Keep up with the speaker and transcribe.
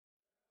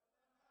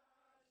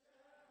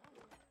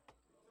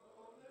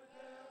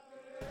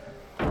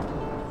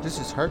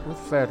This is Hurt with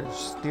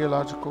Fetters,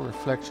 Theological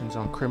Reflections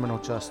on Criminal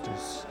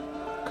Justice.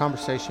 A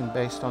conversation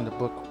based on the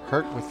book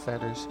Hurt with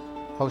Fetters,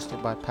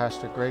 hosted by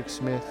Pastor Greg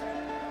Smith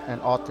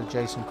and author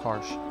Jason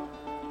Karch.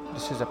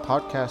 This is a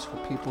podcast for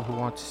people who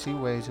want to see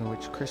ways in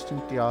which Christian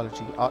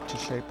theology ought to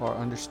shape our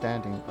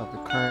understanding of the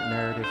current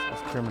narrative of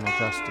criminal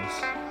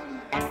justice.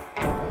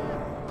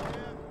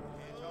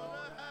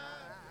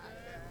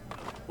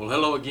 Well,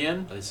 hello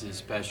again. This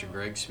is Pastor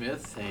Greg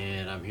Smith,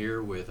 and I'm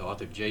here with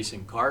author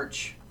Jason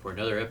Karch for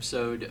another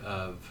episode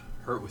of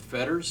Hurt with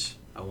Fetters.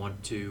 I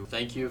want to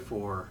thank you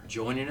for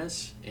joining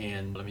us,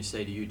 and let me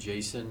say to you,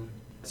 Jason,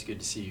 it's good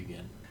to see you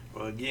again.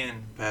 Well,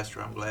 again,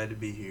 Pastor, I'm glad to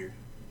be here.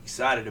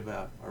 Excited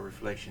about our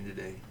reflection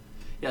today.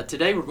 Yeah,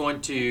 today we're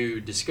going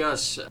to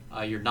discuss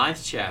your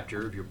 9th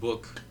chapter of your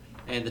book,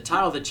 and the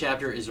title of the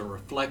chapter is A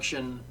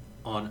Reflection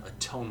on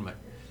Atonement.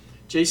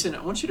 Jason,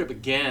 I want you to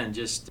begin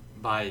just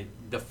by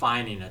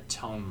defining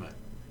atonement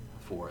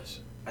for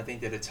us. I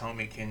think that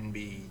atonement can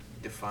be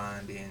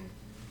defined in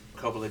a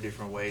couple of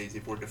different ways.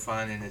 If we're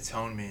defining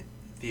atonement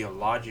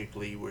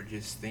theologically, we're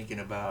just thinking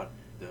about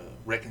the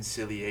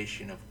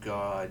reconciliation of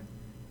God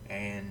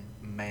and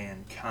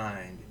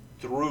mankind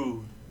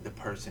through the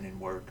person and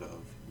work of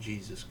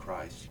Jesus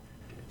Christ.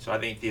 So I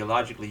think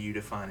theologically you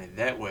define it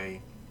that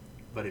way.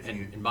 But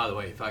And by the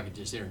way, if I could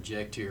just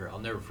interject here, I'll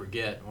never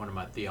forget one of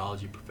my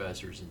theology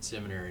professors in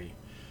seminary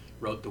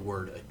wrote the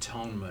word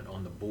atonement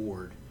on the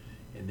board,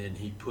 and then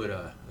he put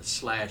a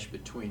slash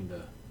between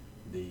the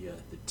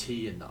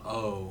T and the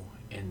O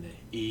and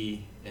the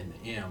E and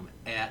the M.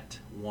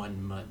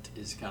 At-one-ment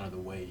is kind of the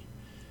way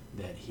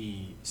that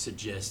he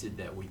suggested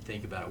that we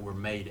think about it. We're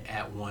made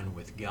at one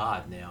with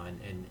God now,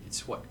 and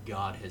it's what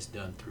God has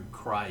done through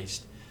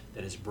Christ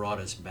that has brought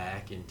us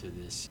back into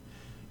this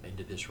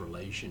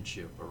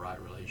relationship, a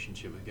right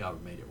relationship with God.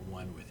 We're made at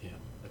one with Him.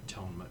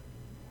 Atonement.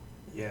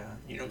 Yeah,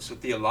 so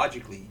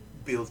theologically,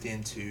 built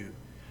into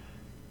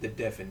the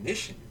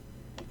definition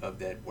of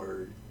that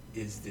word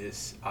is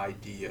this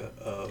idea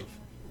of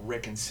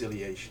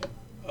reconciliation,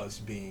 us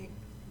being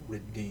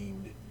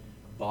redeemed,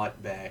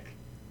 bought back,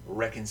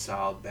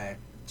 reconciled back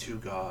to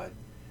God.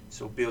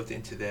 So built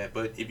into that.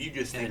 But if you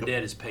just think and the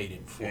debt is paid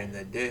in full. And the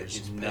debt There's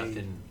is paid.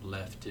 nothing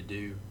left to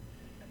do,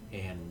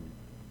 and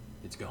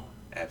it's gone.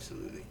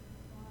 Absolutely.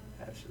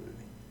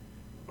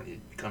 When it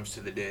comes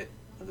to the debt,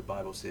 the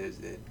Bible says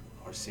that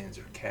our sins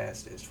are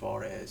cast as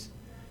far as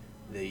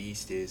the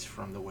east is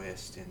from the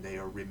west, and they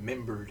are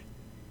remembered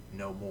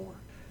no more.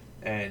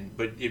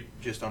 But if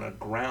just on a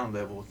ground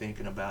level,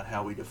 thinking about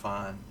how we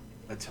define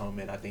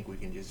atonement, I think we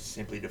can just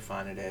simply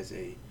define it as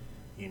a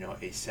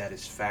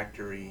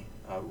satisfactory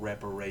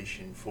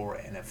reparation for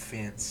an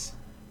offense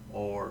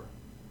or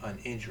an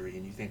injury.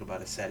 And you think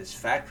about a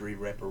satisfactory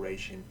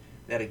reparation,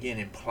 that again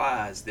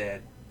implies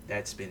that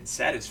that's been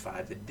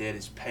satisfied. The debt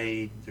is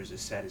paid. There's a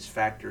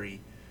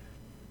satisfactory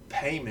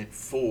payment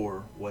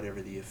for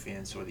whatever the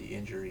offense or the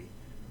injury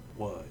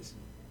was.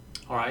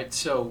 All right,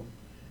 so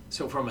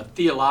from a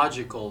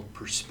theological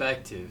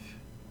perspective,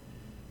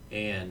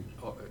 and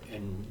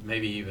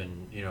maybe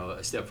even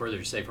a step further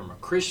to say from a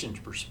Christian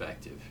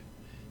perspective,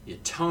 the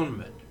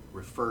atonement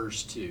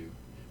refers to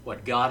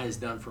what God has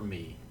done for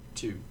me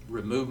to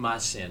remove my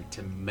sin,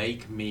 to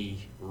make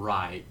me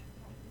right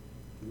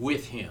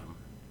with Him,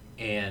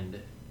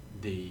 and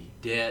the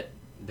debt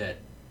that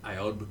I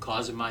owed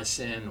because of my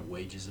sin, the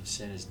wages of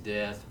sin is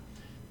death,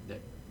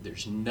 that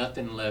there's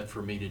nothing left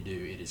for me to do.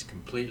 It is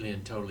completely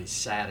and totally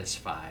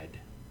satisfied.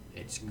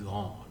 It's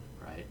gone,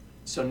 right?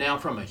 So now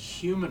from a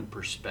human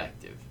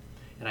perspective,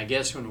 and I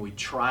guess when we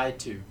try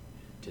to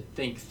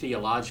think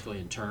theologically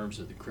in terms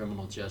of the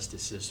criminal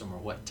justice system or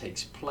what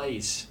takes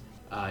place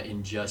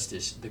in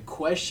justice, the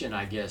question,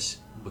 I guess,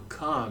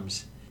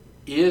 becomes,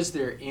 is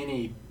there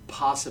any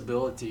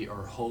possibility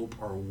or hope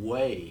or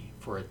way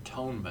for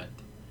atonement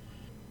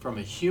from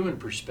a human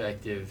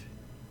perspective,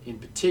 in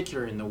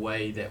particular in the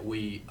way that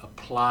we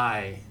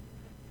apply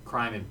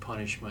crime and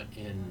punishment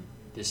in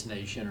this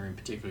nation, or in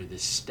particular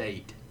this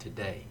state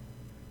today?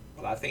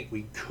 Well, I think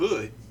we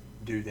could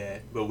do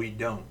that, but we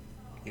don't.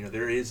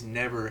 There is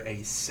never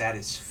a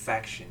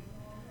satisfaction.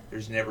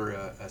 There's never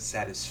a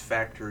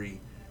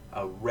satisfactory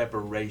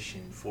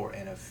reparation for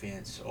an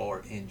offense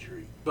or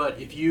injury. But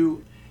if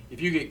you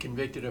get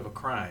convicted of a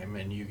crime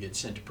and you get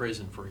sent to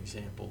prison, for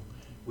example,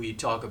 we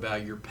talk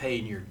about you're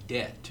paying your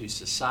debt to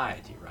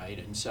society, right?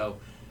 And so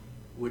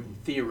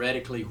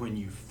theoretically, when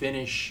you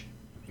finish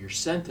your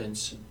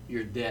sentence,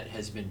 your debt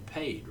has been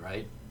paid,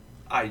 right?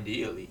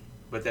 Ideally,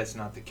 but that's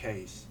not the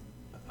case.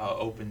 I'll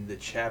open the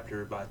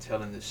chapter by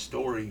telling the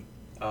story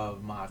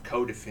of my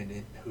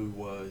co-defendant who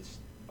was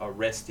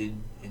arrested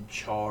and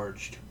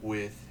charged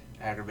with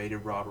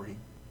aggravated robbery,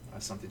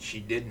 something she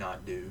did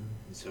not do.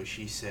 And so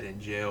she sat in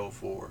jail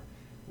for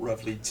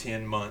roughly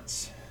 10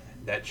 months.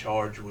 That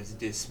charge was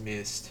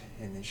dismissed,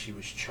 and then she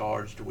was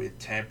charged with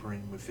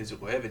tampering with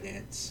physical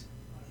evidence.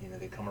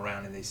 They come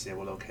around and they say,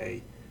 well,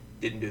 okay,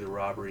 didn't do the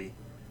robbery,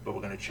 but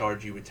we're going to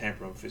charge you with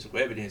tampering with physical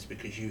evidence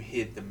because you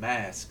hid the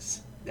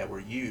masks that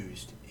were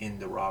used in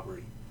the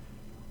robbery.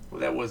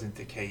 Well, that wasn't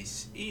the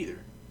case either.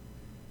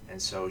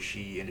 And so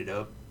she ended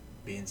up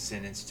being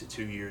sentenced to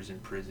 2 years in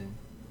prison,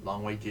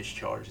 long way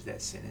discharged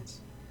that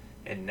sentence.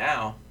 And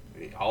now,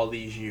 all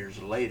these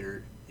years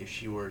later, if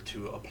she were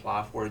to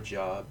apply for a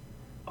job,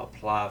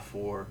 apply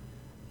for,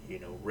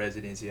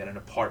 residency at an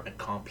apartment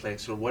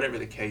complex or whatever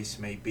the case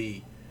may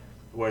be,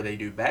 where they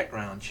do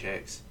background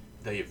checks,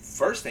 the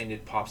first thing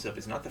that pops up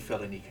is not the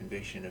felony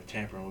conviction of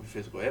tampering with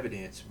physical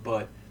evidence,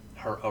 but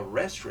her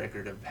arrest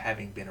record of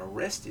having been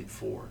arrested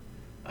for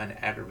an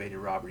aggravated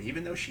robbery.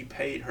 Even though she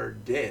paid her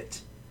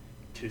debt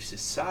to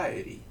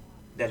society,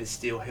 that is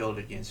still held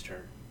against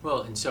her.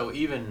 Well, and so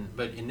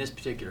but in this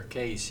particular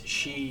case,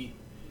 she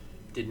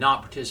did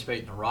not participate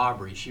in the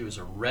robbery. She was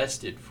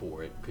arrested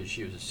for it because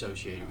she was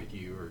associated with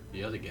you or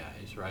the other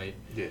guys, right?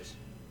 Yes.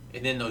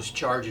 And then those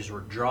charges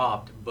were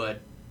dropped, but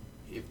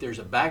if there's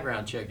a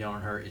background check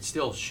on her, it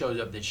still shows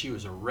up that she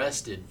was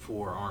arrested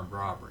for armed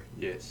robbery.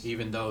 Yes.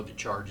 Even though the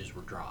charges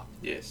were dropped.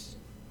 Yes.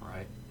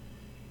 Right?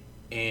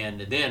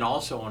 And then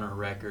also on her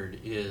record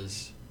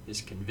is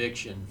this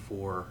conviction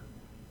for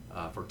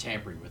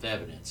tampering with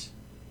evidence.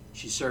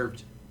 She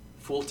served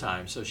full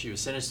time, so she was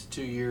sentenced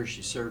to 2 years.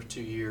 She served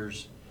 2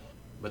 years,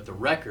 but the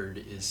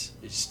record is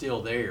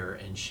still there,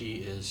 and she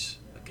is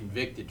a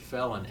convicted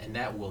felon, and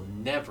that will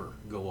never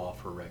go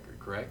off her record,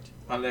 correct?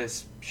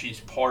 Unless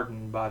she's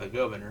pardoned by the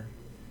governor,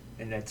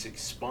 and that's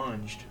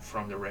expunged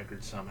from the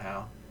record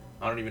somehow.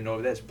 I don't even know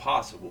if that's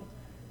possible,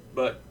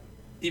 but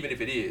even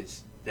if it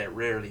is, that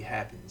rarely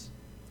happens.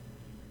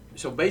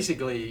 So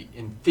basically,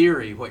 in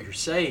theory, what you're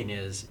saying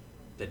is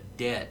the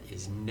debt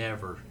is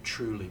never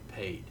truly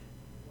paid.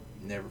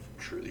 Never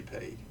truly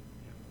paid.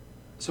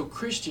 So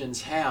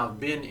Christians have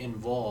been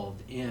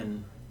involved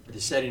in the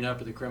setting up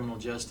of the criminal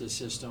justice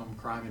system,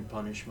 crime and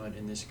punishment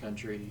in this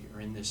country or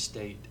in this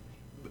state.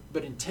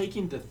 But in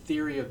taking the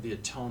theory of the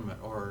atonement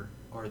or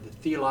the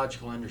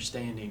theological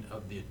understanding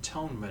of the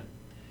atonement,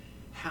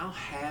 how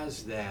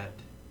has that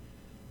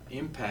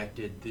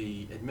impacted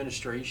the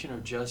administration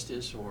of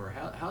justice, or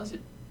how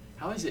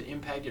has it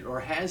impacted,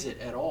 or has it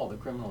at all, the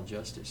criminal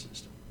justice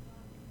system?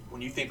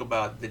 When you think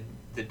about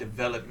the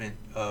development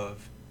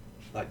of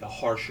like the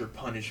harsher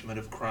punishment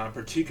of crime,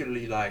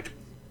 particularly like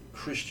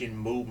Christian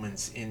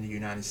movements in the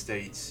United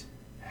States,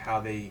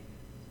 how they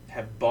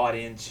have bought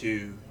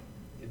into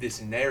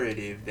this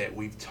narrative that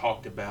we've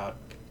talked about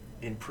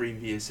in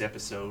previous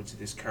episodes,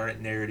 this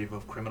current narrative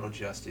of criminal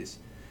justice,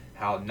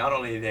 how not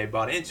only have they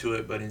bought into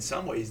it, but in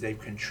some ways they've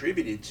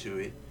contributed to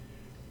it.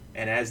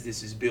 And as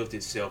this has built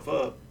itself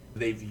up,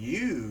 they've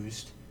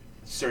used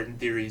certain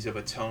theories of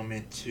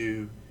atonement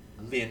to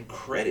lend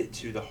credit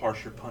to the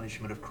harsher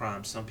punishment of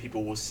crime. Some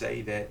people will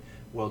say that,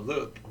 well,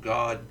 look,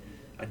 God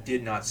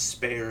did not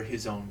spare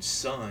his own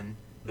son.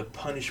 The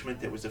punishment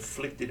that was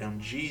afflicted on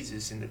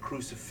Jesus in the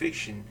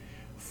crucifixion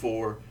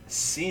for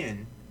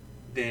sin,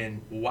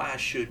 then why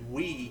should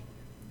we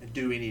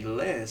do any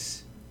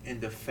less in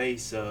the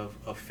face of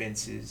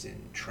offenses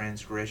and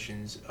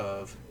transgressions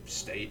of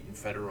state and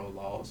federal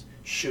laws?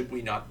 Should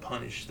we not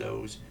punish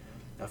those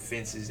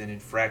offenses and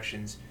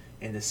infractions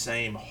in the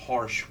same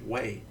harsh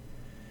way?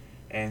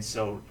 And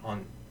so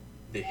on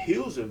the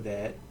heels of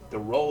that, the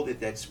role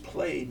that's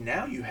played,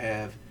 now you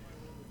have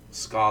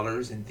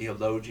scholars and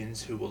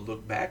theologians who will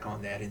look back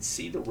on that and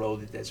see the role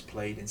that's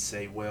played and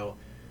say, well,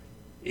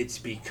 it's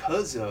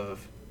because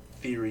of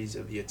theories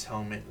of the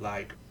atonement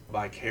like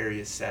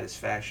vicarious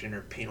satisfaction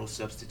or penal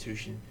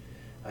substitution,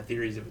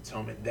 theories of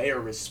atonement, they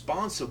are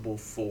responsible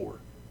for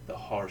the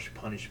harsh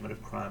punishment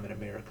of crime in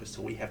America.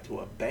 So we have to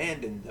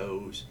abandon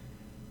those,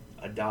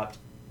 adopt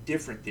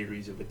different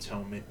theories of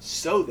atonement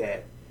so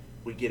that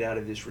we get out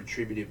of this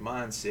retributive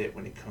mindset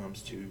when it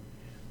comes to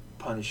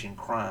punishing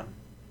crime.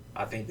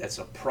 I think that's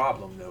a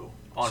problem, though,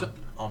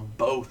 on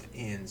both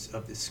ends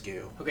of the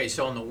scale. Okay,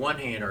 so on the one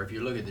hand, or if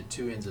you look at the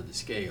two ends of the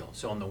scale,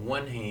 so on the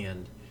one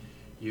hand,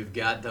 you've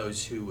got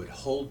those who would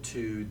hold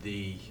to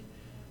the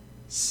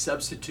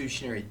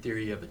substitutionary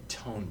theory of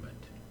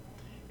atonement.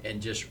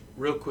 And just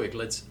real quick,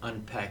 let's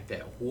unpack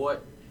that.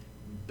 What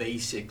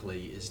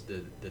basically is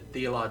the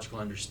theological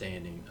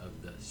understanding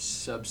of the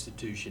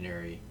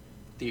substitutionary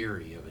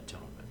theory of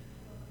atonement?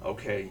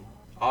 Okay,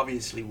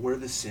 obviously we're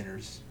the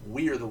sinners.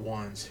 We are the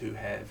ones who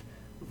have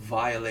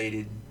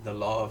violated the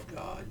law of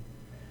God.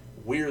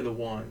 We're the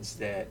ones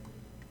that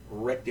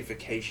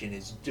rectification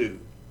is due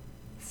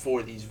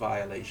for these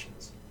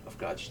violations of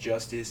God's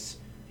justice,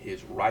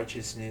 his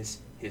righteousness,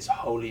 his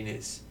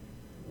holiness.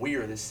 We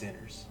are the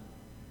sinners.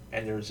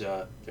 And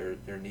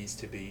there needs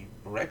to be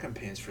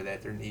recompense for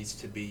that. There needs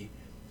to be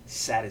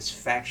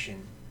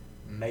satisfaction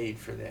made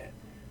for that.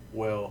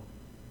 Well,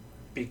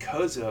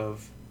 because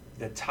of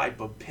the type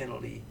of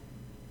penalty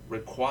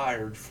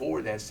required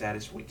for that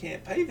status, we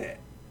can't pay that.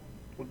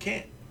 We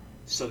can't.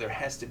 So there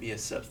has to be a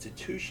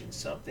substitution,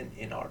 something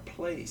in our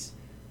place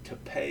to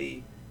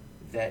pay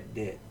that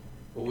debt.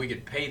 Well, we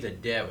could pay the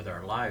debt with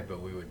our life,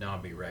 but we would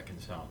not be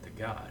reconciled to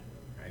God,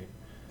 right?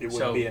 It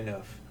wouldn't be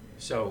enough.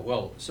 So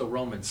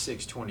Romans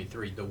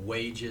 6:23, the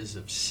wages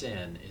of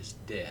sin is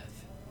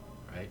death,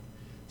 right?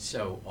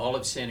 So all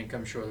of sin and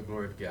come short of the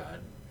glory of God.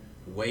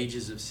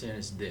 Wages of sin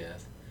is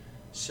death.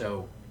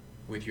 So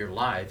with your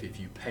life, if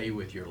you pay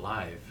with your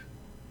life,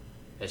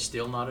 that's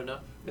still not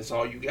enough? That's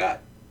all you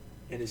got,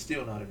 and it's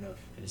still not enough.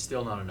 And it's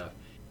still not enough.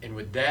 And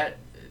would that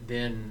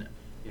then,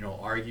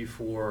 argue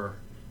for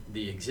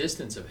the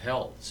existence of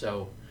hell?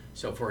 So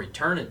for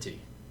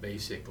eternity,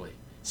 basically,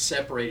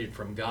 separated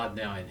from God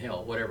now in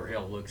hell, whatever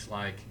hell looks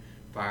like,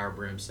 fire,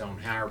 brimstone,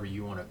 however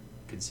you want to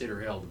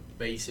consider hell, the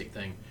basic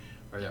thing,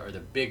 or the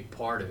big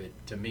part of it,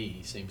 to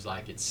me, seems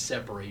like it's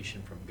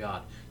separation from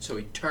God. So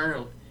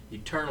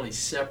eternally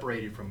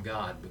separated from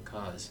God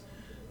because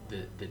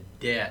the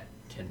debt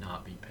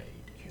cannot be paid.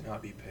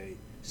 Cannot be paid.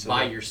 So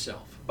by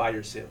yourself. By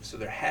yourself. So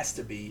there has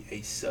to be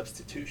a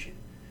substitution.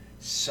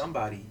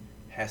 Somebody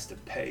has to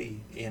pay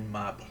in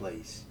my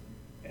place.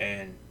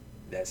 And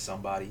that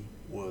somebody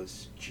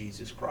was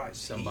Jesus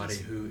Christ. Somebody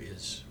who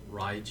is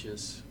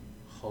righteous,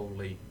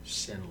 holy,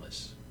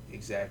 sinless.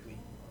 Exactly.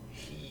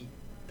 He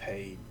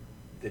paid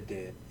the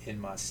debt in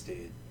my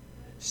stead.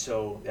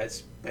 So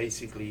that's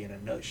basically, in a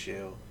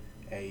nutshell,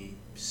 a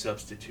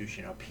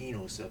substitution, a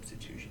penal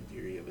substitution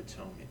theory of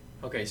atonement.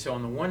 Okay, so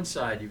on the one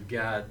side, you've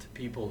got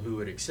people who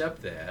would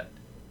accept that,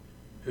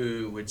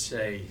 who would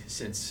say,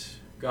 since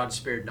God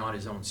spared not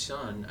his own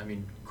son,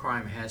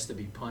 crime has to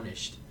be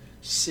punished.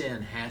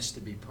 Sin has to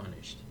be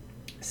punished.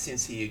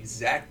 Since he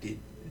exacted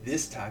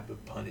this type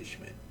of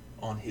punishment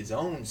on his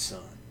own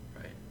son,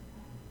 right,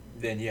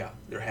 then yeah,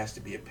 there has to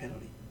be a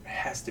penalty. There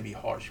has to be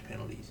harsh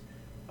penalties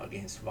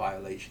against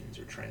violations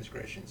or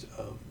transgressions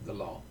of the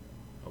law.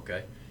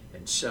 Okay,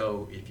 and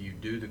so if you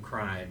do the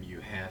crime, you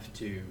have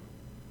to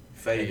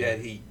pay that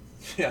heat.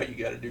 Yeah, you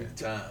got to do the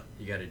time.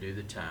 You got to do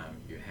the time.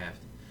 You have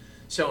to.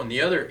 So on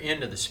the other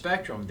end of the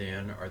spectrum,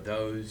 then, are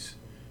those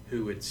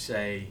who would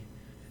say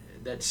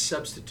that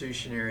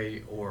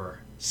substitutionary or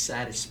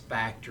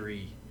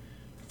satisfactory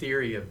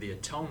theory of the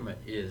atonement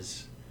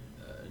is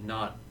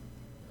not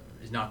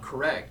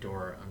correct,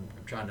 or I'm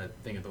trying to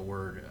think of the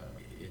word.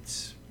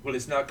 It's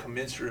not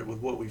commensurate with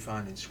what we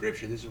find in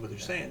Scripture. This is what they're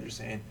saying. They're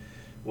saying,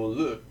 well,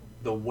 look,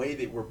 the way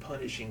that we're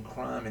punishing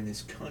crime in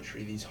this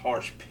country, these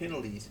harsh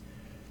penalties,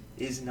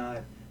 is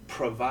not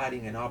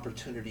providing an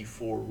opportunity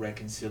for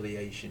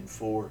reconciliation,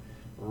 for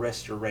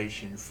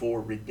restoration,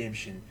 for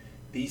redemption.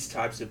 These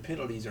types of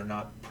penalties are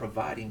not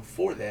providing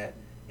for that,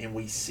 and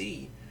we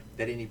see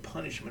that any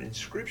punishment in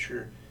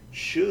Scripture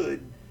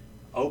should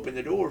open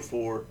the door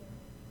for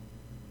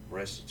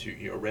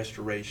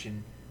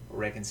restoration,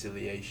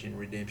 reconciliation,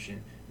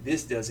 redemption.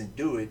 This doesn't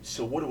do it,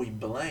 so what do we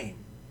blame?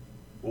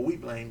 Well, we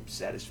blame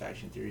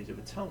satisfaction theories of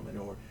atonement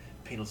or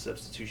penal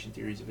substitution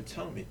theories of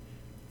atonement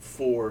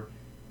for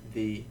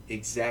the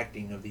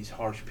exacting of these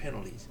harsh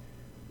penalties.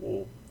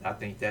 Well, I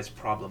think that's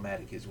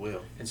problematic as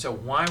well. And so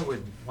why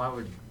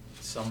would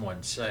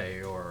someone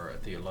say, or a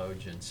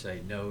theologian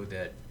say, no,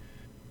 that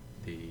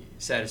the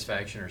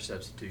satisfaction or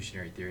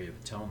substitutionary theory of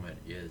atonement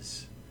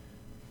is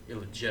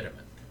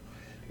illegitimate?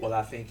 Well,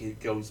 I think it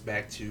goes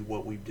back to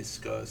what we've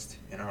discussed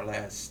in our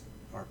last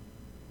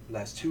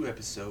two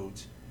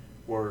episodes,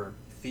 where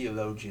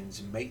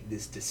theologians make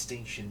this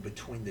distinction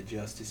between the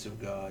justice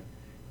of God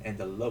and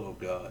the love of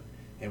God.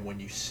 And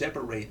when you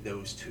separate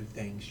those two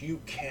things,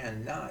 you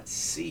cannot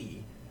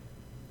see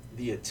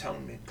the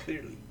atonement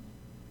clearly.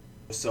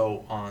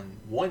 So on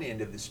one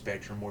end of the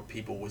spectrum, where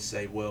people would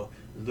say, well,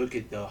 look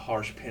at the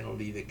harsh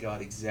penalty that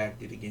God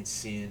exacted against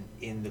sin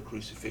in the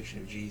crucifixion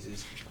of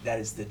Jesus. That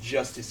is the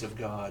justice of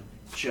God.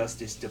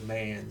 Justice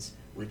demands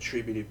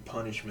retributive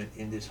punishment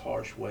in this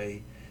harsh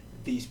way.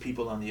 These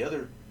people on the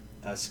other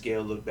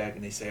scale look back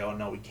and they say, oh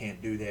no, we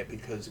can't do that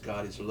because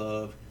God is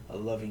love. A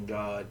loving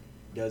God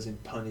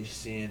doesn't punish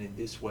sin in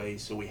this way,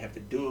 so we have to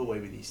do away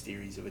with these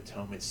theories of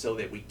atonement so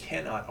that we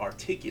cannot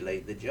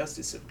articulate the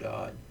justice of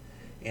God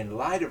in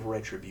light of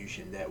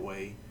retribution that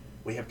way.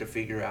 We have to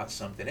figure out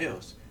something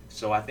else.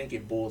 So I think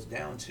it boils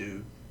down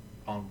to,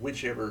 on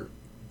whichever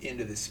end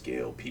of the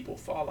scale people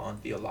fall on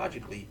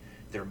theologically,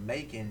 they're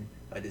making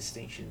a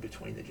distinction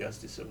between the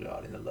justice of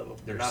God and the love of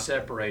God. They're not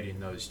separating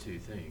those two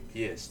things.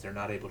 Yes, they're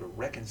not able to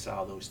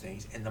reconcile those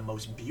things. And the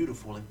most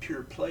beautiful and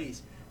pure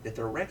place that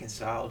they're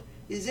reconciled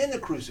is in the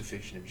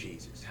crucifixion of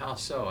Jesus. How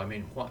so? I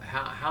mean,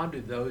 how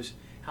do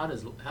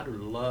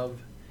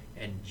love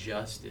and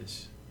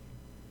justice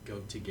go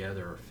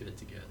together or fit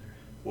together?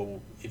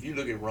 Well, if you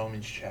look at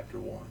Romans chapter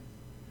 1,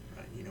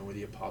 right, where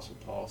the Apostle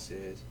Paul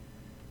says,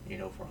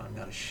 for I'm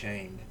not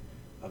ashamed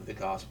of the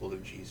gospel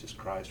of Jesus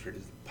Christ, for it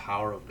is the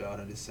power of God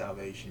unto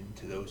salvation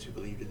to those who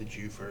believe, to the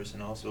Jew first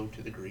and also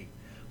to the Greek.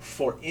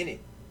 For in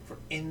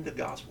the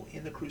gospel,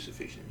 in the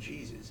crucifixion of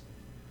Jesus,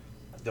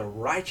 the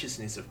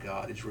righteousness of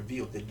God is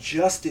revealed, the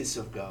justice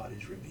of God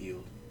is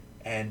revealed.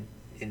 And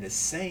in the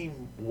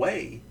same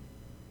way,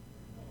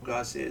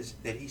 God says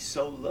that he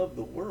so loved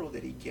the world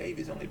that he gave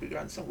his only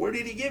begotten Son. Where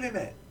did he give him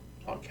at?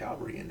 On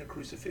Calvary, in the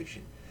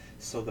crucifixion.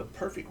 So the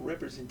perfect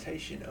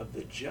representation of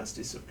the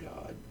justice of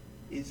God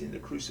is in the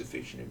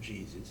crucifixion of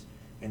Jesus.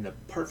 And the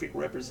perfect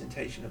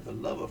representation of the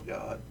love of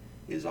God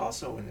is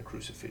also in the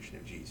crucifixion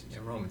of Jesus.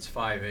 In Romans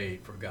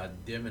 5:8, for God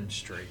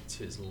demonstrates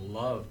his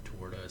love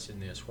toward us in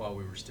this: while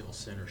we were still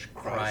sinners,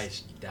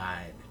 Christ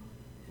died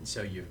And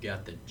so you've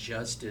got the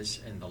justice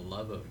and the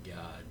love of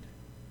God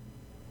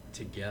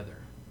together.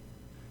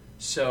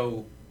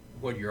 So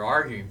what you're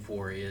arguing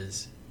for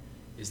is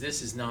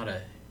this is not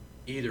a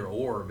either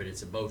or, but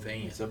it's a both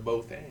and. It's a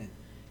both and.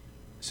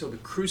 So the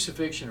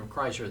crucifixion of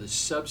Christ, or the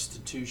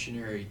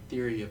substitutionary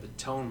theory of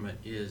atonement,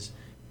 is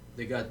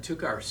that God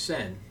took our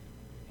sin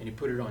and he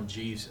put it on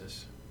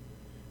Jesus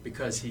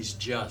because he's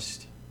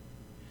just.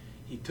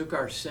 He took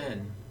our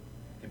sin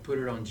and put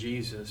it on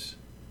Jesus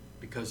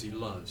because he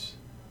loves.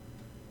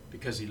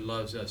 Because he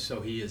loves us.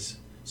 So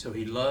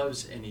he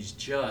loves and he's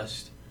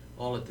just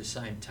all at the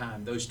same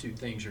time. Those two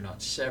things are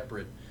not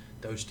separate.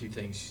 Those two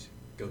things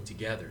go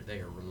together.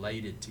 They are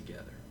related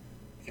together.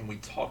 And we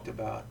talked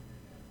about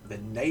the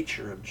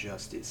nature of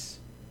justice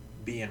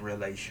being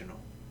relational,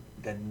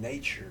 the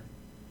nature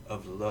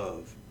of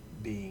love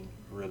being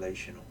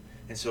relational.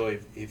 And so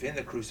if in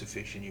the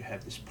crucifixion you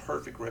have this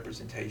perfect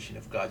representation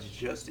of God's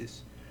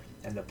justice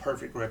and the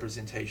perfect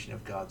representation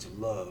of God's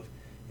love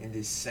in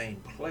this same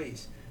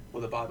place,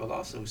 well, the Bible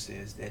also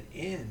says that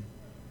in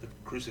the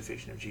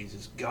crucifixion of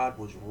Jesus, God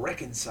was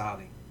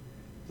reconciling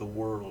the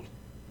world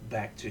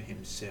back to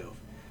himself.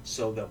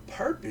 So the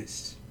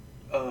purpose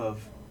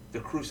of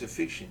the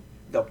crucifixion,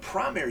 the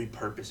primary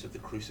purpose of the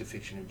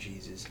crucifixion of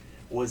Jesus,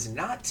 was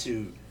not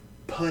to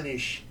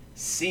punish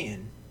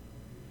sin.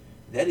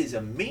 That is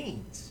a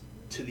means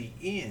to the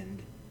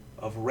end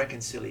of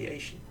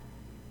reconciliation,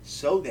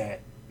 so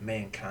that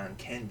mankind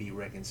can be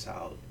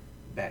reconciled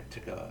back to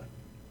God.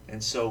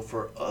 And so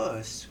for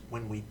us,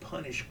 when we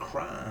punish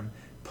crime,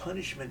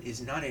 punishment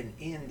is not an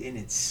end in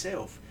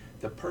itself.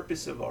 The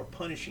purpose of our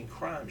punishing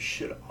crime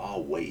should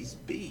always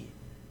be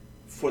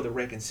for the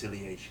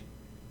reconciliation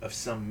of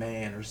some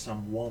man or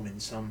some woman,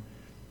 some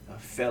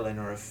felon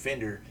or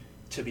offender,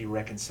 to be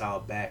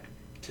reconciled back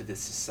to the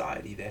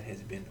society that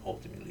has been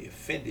ultimately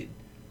offended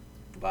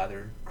by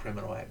their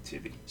criminal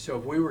activity. So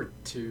if we were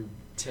to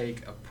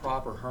take a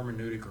proper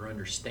hermeneutic or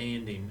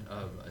understanding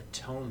of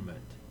atonement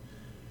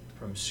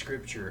from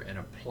Scripture and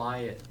apply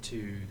it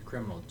to the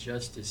criminal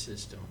justice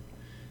system,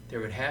 there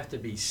would have to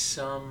be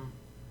some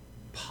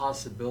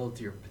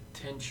possibility or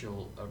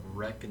potential of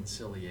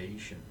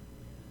reconciliation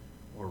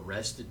or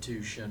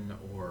restitution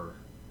or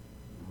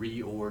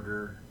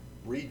reorder.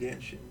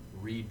 Redemption.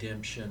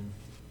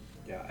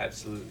 Yeah,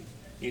 absolutely.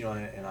 You know,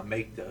 and I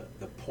make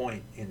the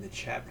point in the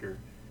chapter,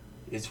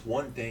 it's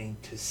one thing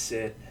to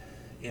sit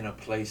in a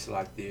place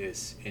like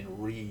this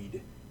and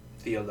read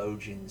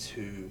theologians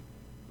who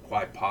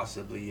quite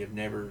possibly have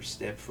never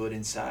stepped foot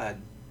inside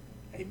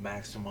a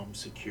maximum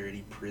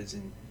security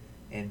prison,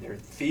 and they're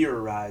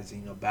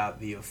theorizing about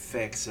the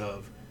effects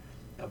of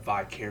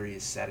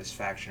vicarious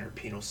satisfaction or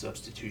penal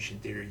substitution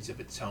theories of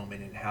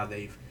atonement and how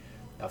they've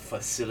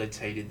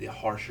facilitated the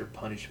harsher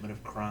punishment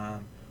of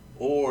crime.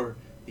 Or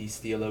these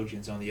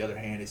theologians, on the other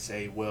hand,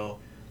 say, well,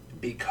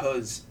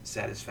 because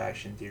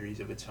satisfaction theories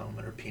of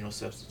atonement or penal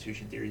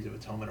substitution theories of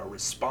atonement are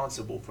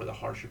responsible for the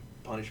harsher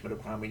punishment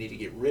of crime, we need to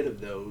get rid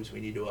of those. We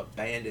need to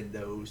abandon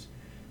those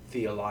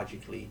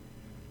theologically.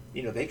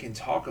 You know, they can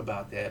talk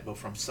about that, but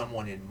from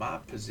someone in my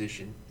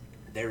position,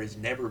 there has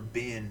never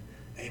been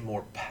a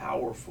more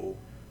powerful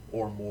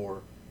or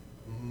more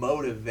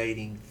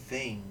motivating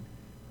thing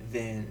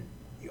than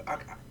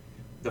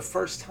the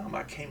first time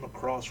I came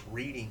across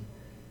reading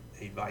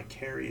a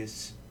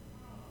vicarious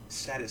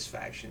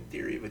satisfaction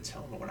theory of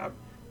atonement.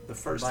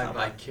 By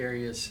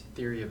vicarious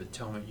theory of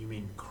atonement, you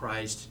mean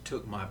Christ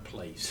took my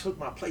place? Took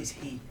my place.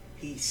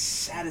 He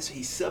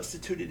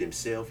substituted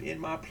himself in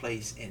my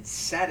place and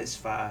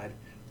satisfied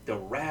the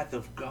wrath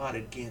of God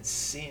against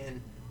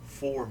sin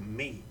for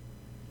me.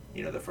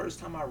 You know, the first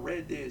time I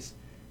read this,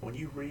 when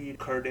you read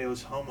Cur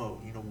Deus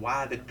Homo, you know,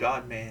 why the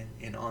God-man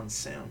in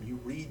Anselm, you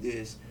read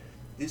this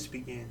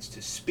begins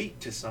to speak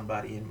to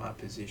somebody in my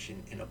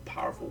position in a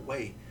powerful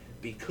way.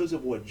 Because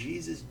of what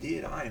Jesus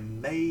did, I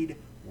am made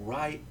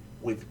right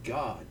with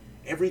God.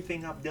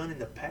 Everything I've done in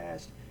the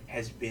past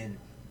has been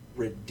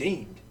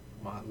redeemed.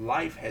 My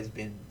life has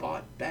been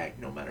bought back.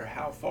 No matter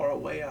how far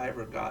away I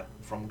ever got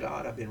from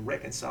God, I've been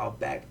reconciled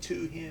back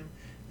to Him.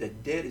 The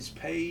debt is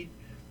paid.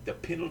 The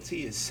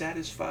penalty is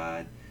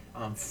satisfied.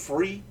 I'm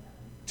free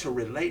to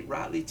relate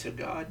rightly to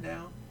God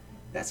now.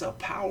 That's a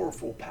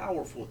powerful,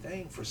 powerful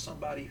thing for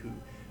somebody who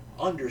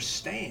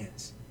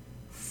understands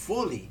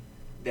fully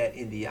that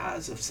in the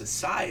eyes of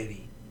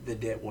society, the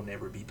debt will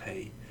never be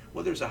paid.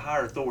 Well, there's a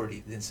higher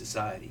authority than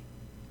society,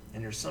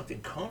 and there's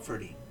something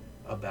comforting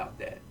about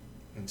that.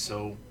 And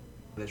so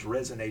that's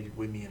resonated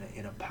with me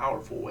in a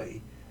powerful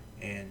way.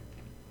 And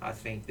I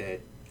think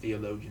that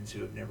theologians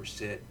who have never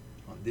sat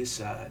on this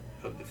side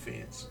of the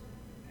fence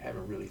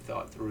haven't really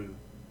thought through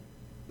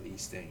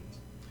these things.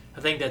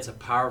 I think that's a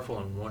powerful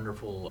and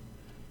wonderful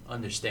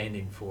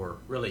understanding for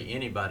really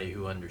anybody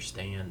who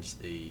understands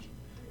the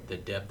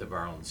depth of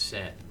our own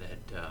sin,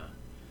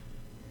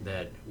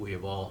 that we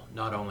have all,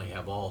 not only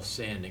have all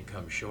sinned and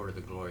come short of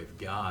the glory of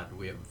God,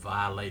 we have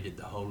violated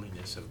the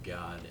holiness of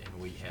God,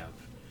 and we have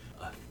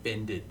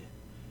offended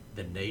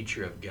the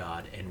nature of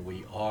God, and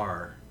we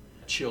are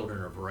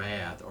children of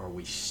wrath, or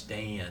we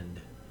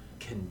stand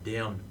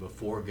condemned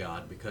before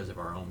God because of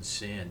our own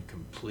sin,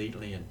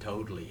 completely and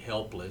totally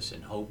helpless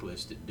and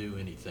hopeless to do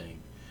anything.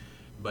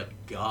 But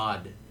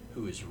God,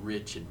 who is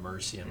rich in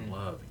mercy and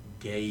love,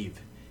 gave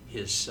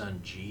his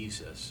son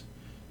Jesus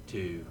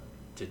to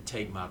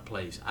take my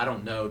place. I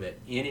don't know that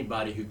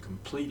anybody who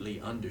completely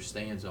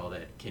understands all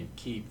that can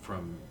keep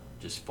from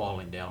just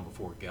falling down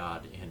before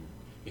God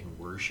in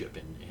worship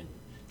and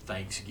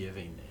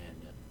thanksgiving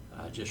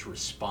and just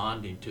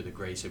responding to the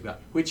grace of God,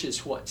 which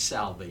is what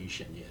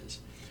salvation is.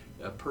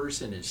 A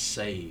person is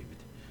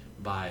saved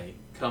by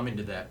coming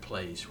to that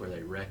place where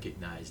they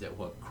recognize that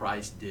what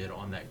Christ did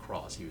on that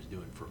cross, he was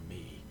doing for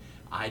me.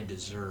 I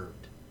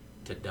deserved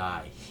to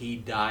die. He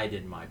died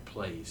in my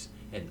place,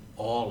 and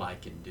all I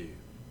can do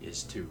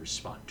is to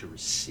respond, to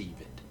receive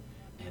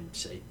it and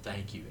say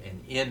thank you.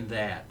 And in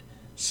that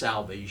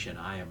salvation,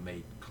 I am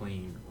made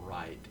clean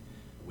right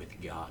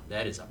with God.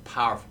 That is a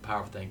powerful,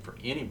 powerful thing for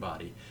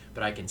anybody,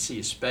 but I can see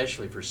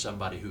especially for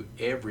somebody who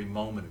every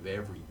moment of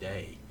every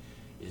day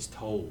is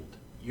told,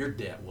 your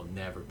debt will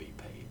never be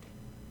paid.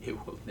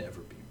 It will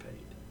never be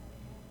paid.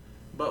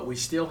 But we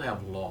still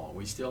have law,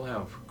 we still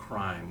have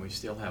crime, we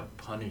still have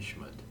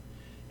punishment,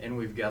 and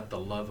we've got the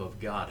love of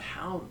God.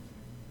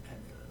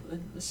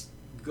 Let's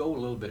go a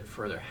little bit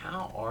further.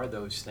 How are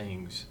those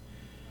things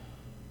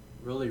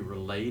really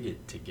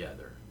related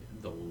together?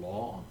 The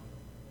law,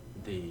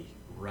 the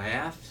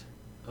wrath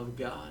of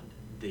God,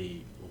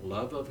 the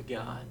love of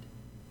God.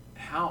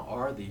 How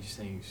are these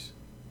things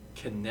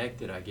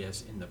connected, I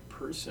guess, in the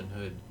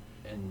personhood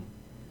and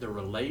the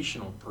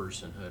relational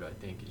personhood, I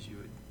think, as you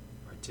would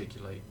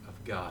articulate,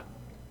 of God?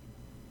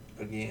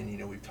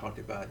 Again, we've talked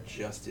about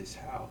justice,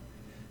 how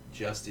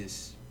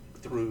justice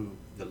through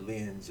the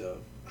lens of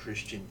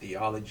Christian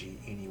theology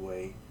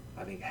anyway,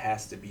 I think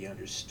has to be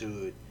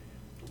understood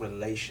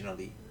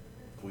relationally.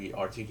 We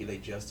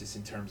articulate justice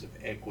in terms of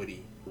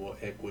equity. Well,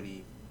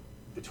 equity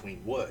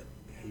between what?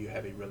 You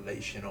have a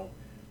relational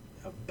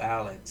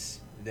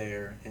balance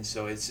there. And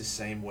so it's the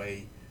same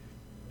way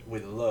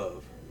with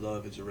love.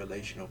 Love is a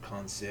relational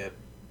concept,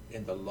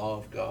 and the law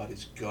of God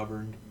is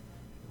governed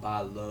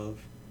by love.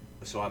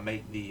 So I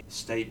make the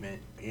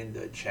statement in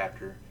the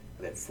chapter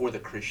that for the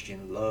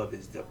Christian, love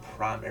is the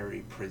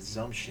primary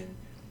presumption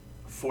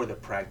for the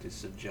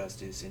practice of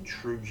justice, and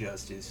true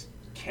justice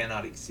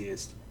cannot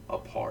exist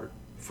apart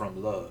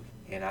from love.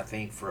 And I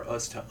think for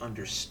us to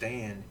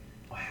understand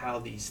how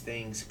these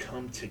things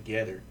come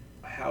together,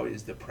 how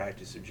is the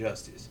practice of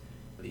justice,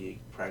 the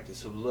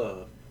practice of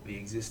love, the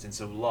existence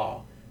of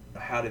law,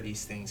 how do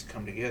these things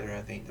come together?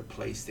 I think the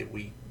place that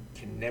we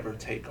can never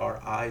take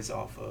our eyes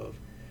off of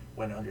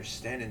when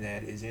understanding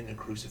that is in the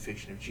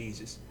crucifixion of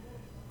Jesus.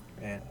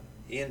 And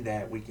in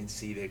that we can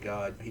see that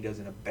God, he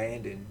doesn't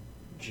abandon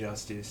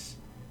justice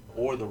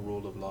or the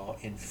rule of law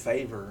in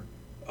favor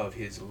of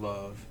his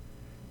love.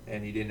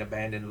 And he didn't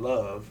abandon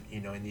love,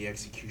 in the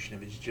execution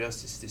of his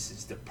justice. This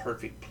is the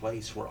perfect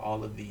place where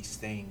all of these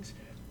things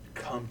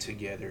come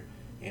together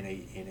in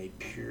a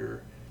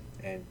pure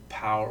and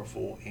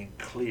powerful and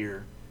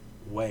clear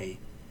way.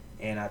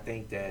 And I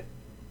think that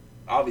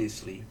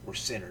obviously we're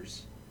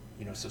sinners,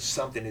 so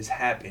something has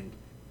happened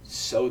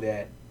so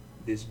that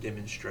this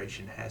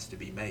demonstration has to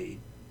be made,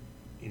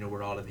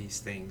 where all of these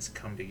things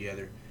come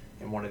together.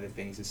 And one of the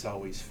things that's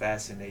always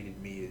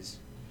fascinated me is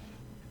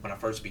when I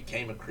first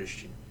became a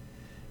Christian,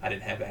 I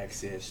didn't have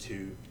access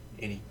to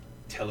any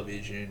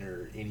television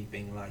or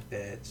anything like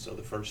that. So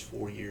the first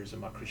 4 years of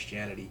my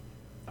Christianity,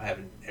 I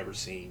haven't ever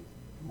seen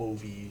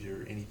movies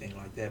or anything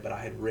like that, but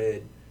I had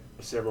read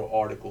several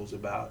articles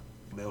about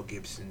Mel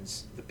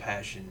Gibson's The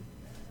Passion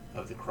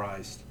of the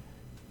Christ,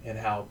 and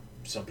how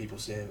some people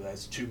say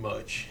that's too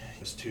much,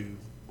 it's too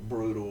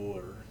brutal,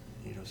 or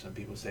some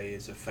people say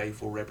it's a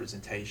faithful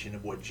representation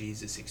of what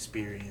Jesus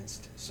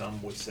experienced.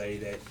 Some would say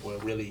that, well,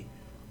 really,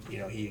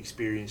 he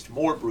experienced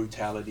more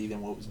brutality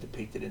than what was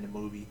depicted in the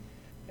movie.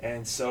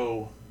 And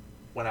so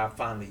when I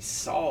finally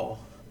saw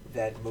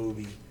that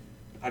movie,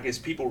 I guess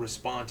people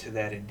respond to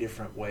that in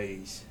different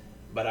ways.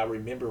 But I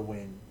remember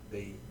when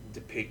they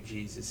depict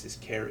Jesus as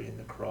carrying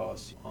the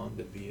cross on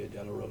the Via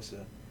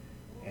Dolorosa,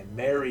 and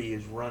Mary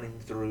is running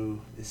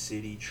through the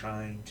city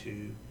trying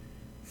to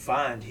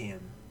find him.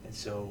 And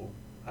so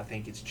I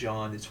think it's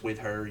John that's with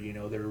her,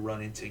 they're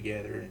running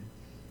together. And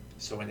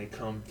so when they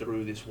come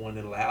through this one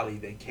little alley,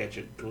 they catch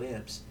a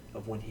glimpse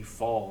of when he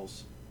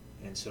falls.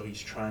 And so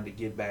he's trying to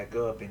get back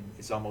up, and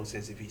it's almost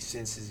as if he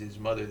senses his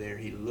mother there.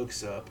 He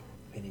looks up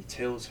and he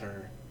tells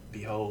her,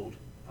 "Behold,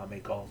 I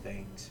make all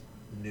things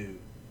new."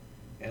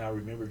 And I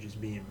remember just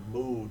being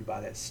moved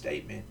by that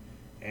statement.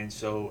 And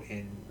so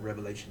in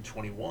Revelation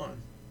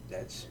 21,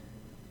 that's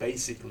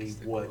basically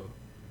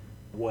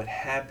what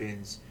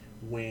happens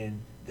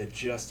when the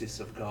justice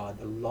of God,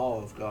 the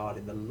law of God,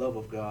 and the love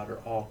of God are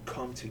all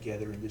come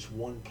together in this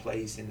one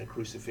place in the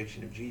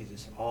crucifixion of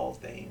Jesus. All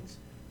things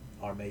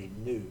are made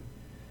new.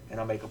 And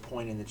I'll make a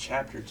point in the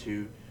chapter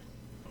to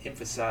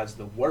emphasize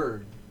the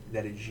word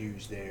that is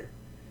used there.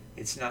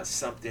 It's not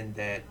something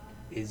that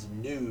is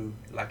new,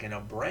 like in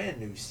a brand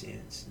new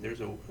sense. There's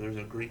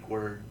a Greek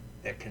word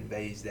that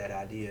conveys that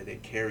idea,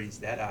 that carries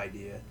that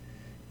idea.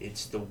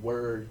 It's the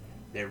word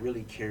that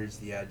really carries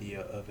the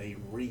idea of a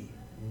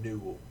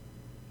renewal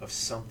of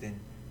something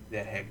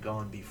that had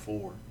gone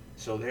before.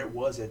 So there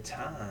was a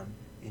time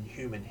in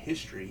human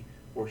history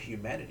where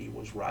humanity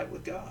was right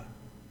with God,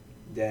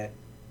 that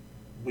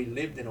we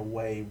lived in a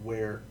way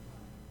where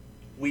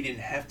we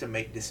didn't have to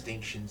make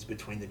distinctions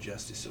between the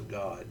justice of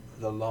God,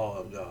 the law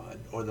of God,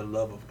 or the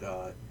love of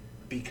God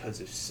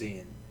because of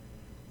sin.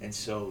 And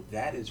so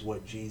that is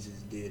what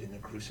Jesus did in the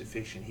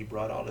crucifixion. He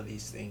brought all of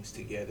these things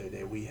together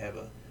that we have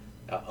an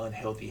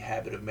unhealthy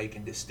habit of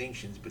making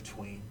distinctions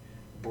between,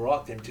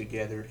 brought them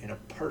together in a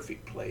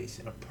perfect place,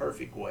 in a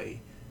perfect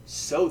way,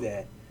 so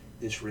that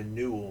this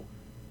renewal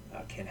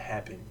can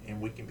happen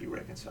and we can be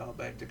reconciled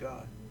back to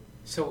God.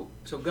 So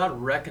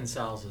God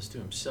reconciles us to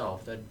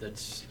Himself.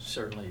 That's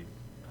certainly,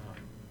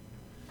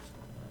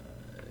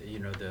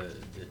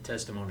 the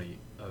testimony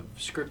of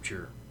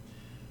Scripture.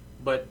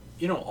 But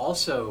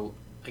also,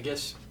 I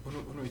guess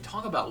when we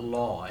talk about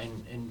law,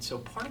 and so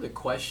part of the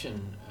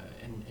question,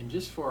 and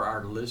just for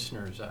our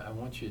listeners, I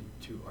want you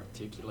to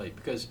articulate,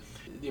 because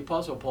the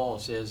Apostle Paul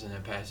says in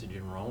that passage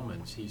in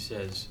Romans, he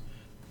says,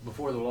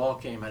 before the law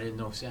came, I didn't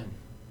know sin.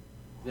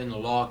 Then the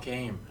law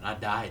came, and I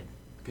died,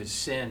 because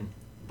sin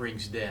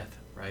brings death,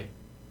 right?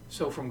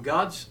 So from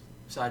God's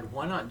side,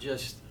 why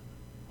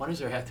does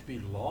there have to be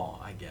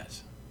law, I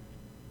guess?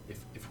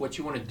 If what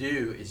you want to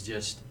do is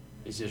just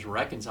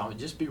reconcile me,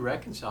 just be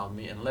reconciled to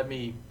me and let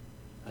me,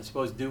 I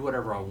suppose, do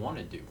whatever I want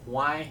to do.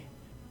 Why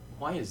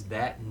is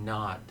that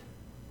not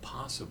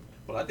possible?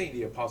 Well, I think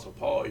the Apostle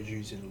Paul is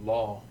using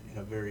law in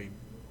a very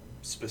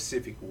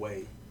specific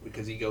way,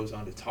 because he goes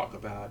on to talk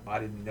about, I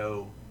didn't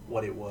know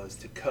what it was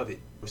to covet.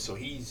 So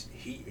he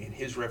in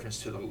his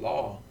reference to the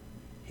law,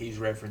 he's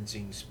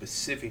referencing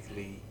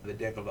specifically the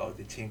Decalogue,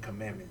 the Ten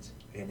Commandments.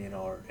 And in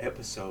our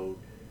episode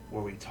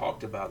where we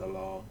talked about the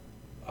law,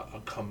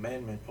 a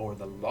commandment or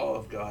the law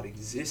of God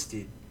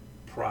existed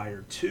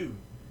prior to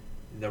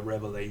the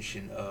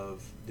revelation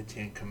of the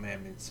Ten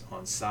Commandments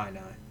on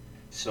Sinai.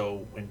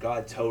 So when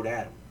God told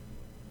Adam,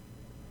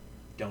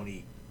 don't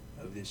eat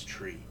of this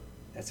tree,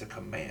 that's a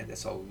command,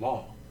 that's a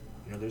law.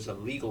 There's a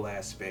legal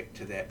aspect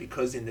to that,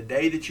 because in the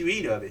day that you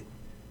eat of it,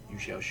 you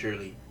shall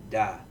surely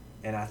die.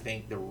 And I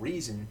think the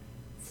reason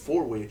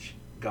for which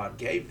God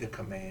gave the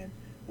command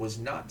was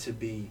not to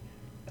be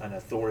an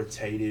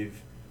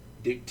authoritative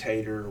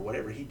dictator or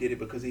whatever. He did it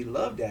because he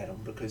loved Adam,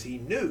 because he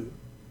knew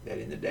that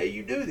in the day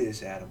you do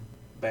this, Adam,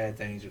 bad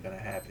things are going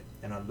to happen.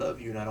 And I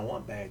love you and I don't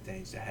want bad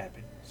things to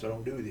happen. So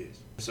don't do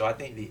this. So I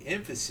think the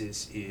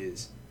emphasis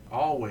is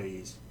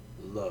always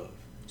love.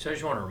 So I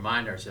just want to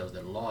remind ourselves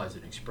that law is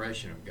an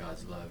expression of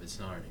God's love. It's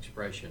not an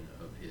expression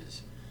of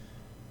His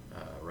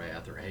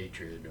wrath or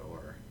hatred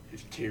or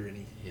His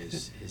tyranny.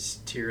 His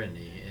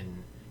tyranny.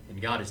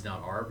 And God is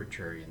not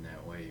arbitrary in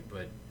that way.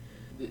 But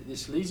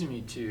this leads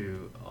me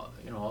to,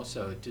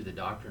 also to the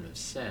doctrine of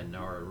sin,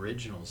 our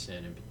original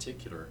sin in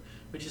particular,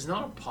 which is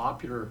not a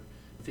popular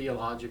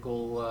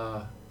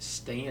theological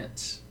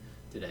stance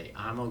today.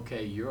 I'm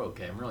okay, you're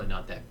okay. I'm really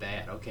not that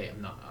bad. Okay,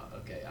 I'm not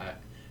okay. I'm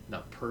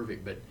not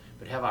perfect, but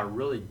have I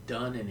really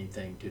done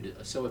anything to do?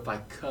 So if I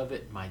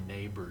covet my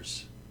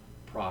neighbor's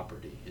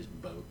property, his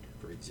boat,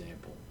 for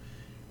example,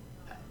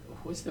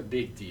 what's the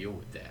big deal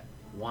with that?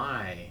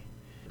 Why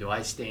do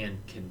I stand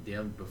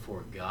condemned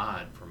before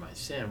God for my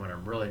sin when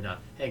I'm really not?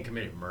 I haven't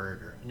committed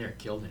murder. I never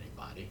killed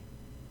anybody.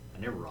 I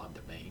never robbed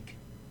a bank,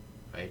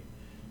 right?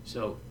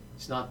 So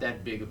it's not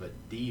that big of a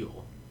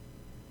deal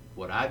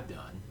what I've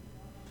done.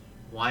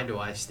 Why do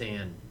I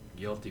stand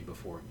guilty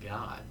before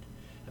God?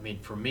 I mean,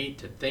 for me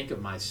to think of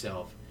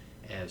myself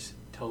as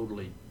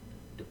totally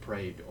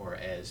depraved or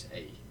as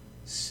a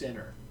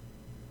sinner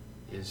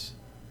is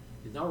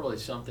not really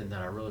something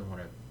that I really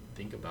want to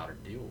think about or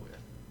deal with.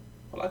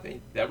 Well, I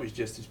think that was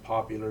just as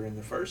popular in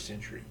the first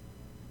century.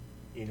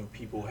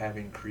 People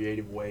having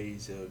creative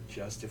ways of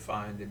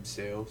justifying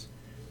themselves.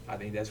 I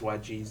think that's why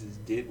Jesus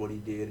did what he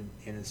did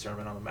in the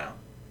Sermon on the Mount.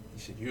 He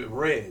said, you have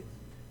read,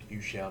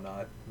 you shall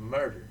not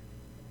murder.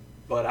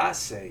 But I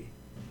say,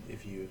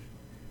 if you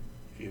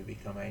have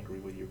become angry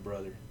with your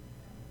brother,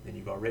 then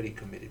you've already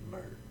committed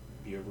murder.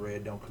 If you have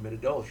read, don't commit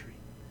adultery.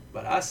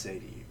 But I say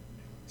to you.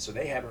 So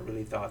they haven't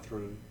really thought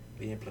through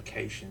the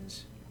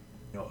implications,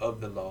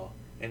 of the law.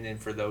 And then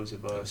for those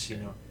of us,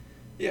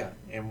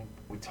 and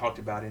we talked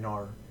about in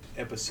our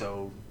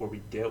episode where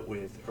we dealt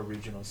with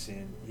original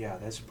sin,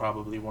 that's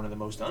probably one of the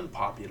most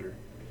unpopular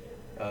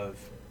of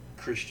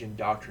Christian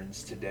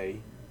doctrines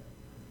today.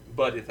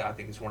 But I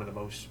think it's one of the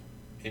most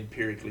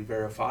empirically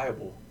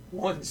verifiable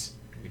ones.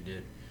 We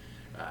did.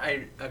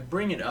 I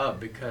bring it up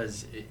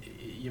because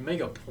you make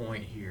a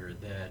point here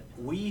that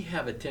we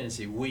have a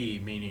tendency, we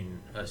meaning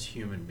us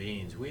human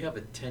beings, we have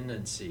a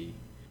tendency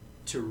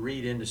to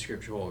read into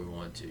Scripture what we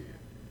want to.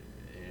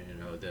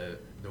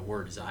 The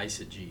word is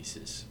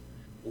eisegesis,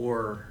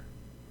 or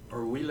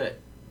we let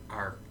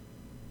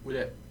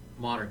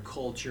modern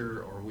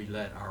culture, or we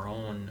let our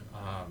own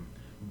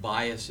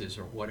biases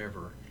or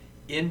whatever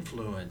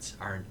influence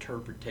our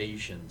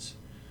interpretations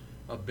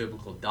of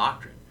biblical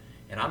doctrine.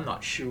 And I'm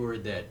not sure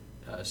that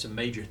some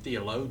major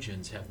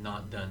theologians have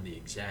not done the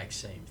exact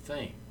same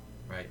thing,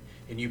 right?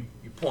 And you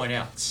point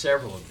out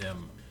several of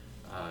them,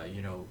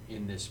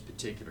 in this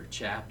particular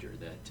chapter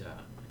that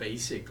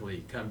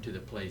basically come to the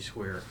place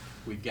where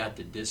we've got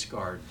to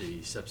discard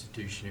the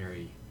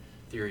substitutionary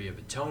theory of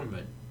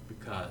atonement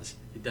because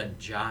it doesn't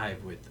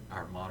jive with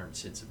our modern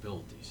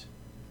sensibilities.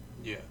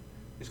 Yeah.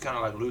 It's kind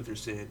of like Luther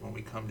said, when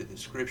we come to the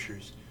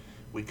scriptures,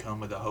 we come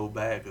with a whole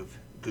bag of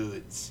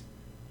goods.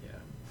 Yeah,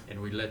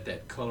 and we let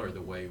that color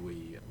the way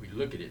we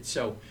look at it.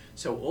 So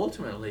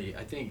ultimately,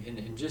 I think,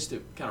 and just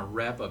to kind of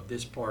wrap up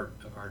this part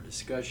of our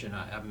discussion,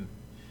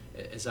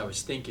 as I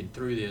was thinking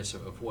through this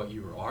of what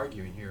you were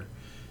arguing here,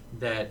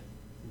 that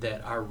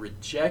our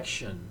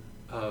rejection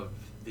of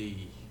the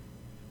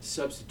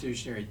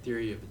substitutionary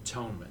theory of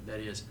atonement, that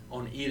is,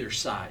 on either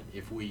side,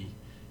 if we,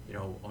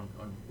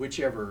 on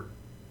whichever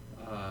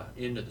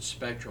end of the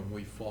spectrum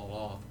we fall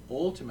off,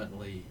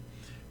 ultimately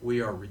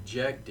we are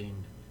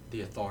rejecting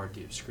the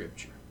authority of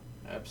Scripture.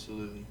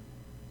 Absolutely.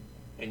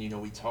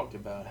 And we talked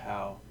about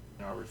how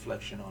in our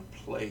reflection on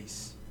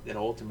place, that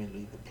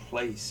ultimately the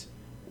place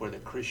where the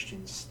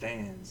Christian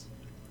stands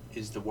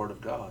is the Word of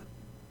God.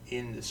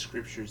 In the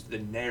Scriptures, the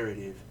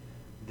narrative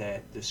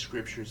that the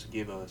Scriptures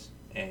give us.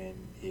 And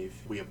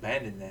if we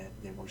abandon that,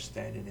 then we're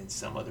standing in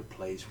some other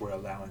place. We're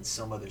allowing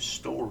some other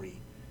story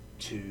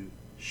to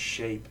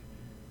shape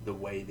the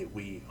way that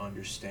we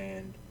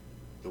understand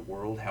the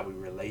world, how we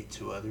relate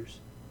to others,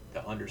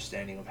 the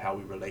understanding of how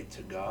we relate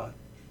to God.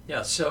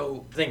 Yeah,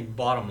 so I think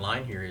bottom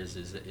line here is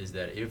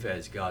that if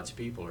as God's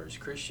people or as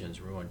Christians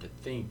we're going to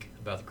think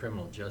about the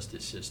criminal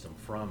justice system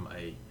or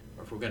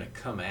if we're going to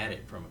come at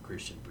it from a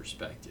Christian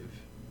perspective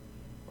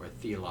or a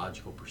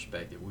theological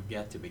perspective, we've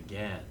got to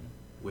begin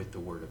with the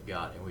Word of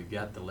God, and we've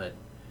got to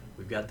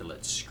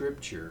let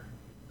Scripture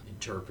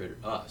interpret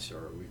us,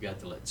 or we've got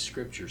to let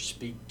Scripture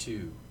speak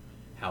to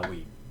how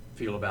we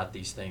feel about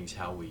these things,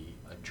 how we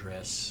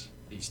address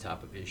these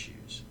type of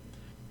issues.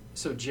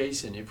 So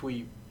Jason, if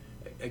we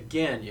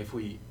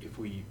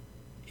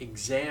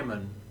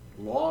examine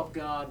law of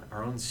God,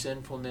 our own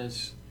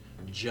sinfulness,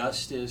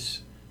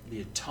 justice,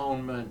 the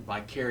atonement,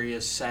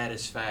 vicarious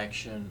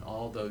satisfaction,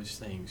 all those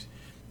things,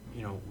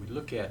 we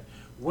look at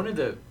one of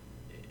the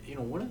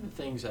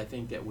things I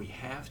think that we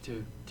have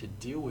to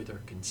deal with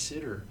or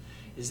consider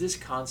is this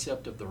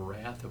concept of the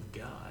wrath of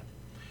God,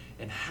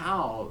 and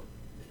how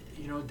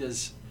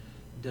does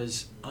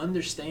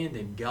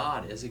understanding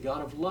God as a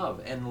God of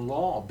love and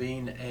law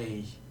being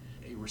a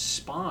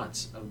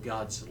response of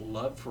God's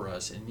love for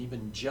us, and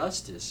even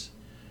justice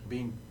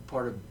being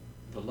part of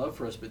the love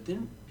for us. But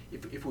then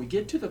if we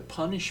get to the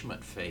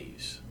punishment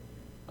phase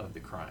of the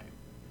crime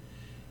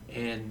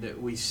and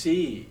we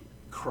see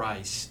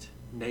Christ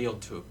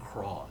nailed to a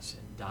cross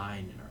and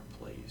dying in our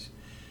place,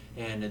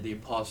 and the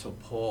Apostle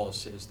Paul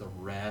says the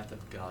wrath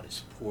of God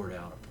is poured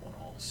out upon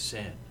all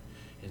sin,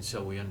 and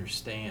so we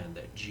understand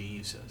that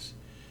Jesus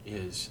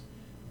is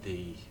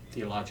the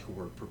theological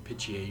word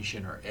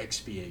propitiation or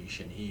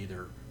expiation. He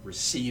either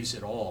receives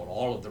it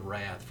all of the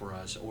wrath for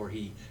us, or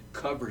he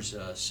covers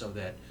us so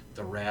that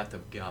the wrath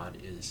of God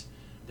is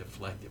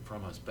deflected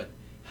from us. But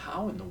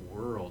how in the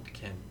world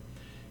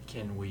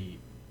can we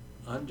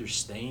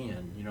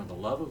understand, the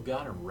love of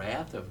God and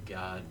wrath of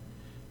God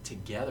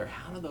together?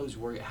 How do those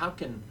work? How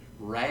can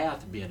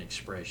wrath be an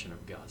expression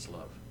of God's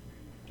love?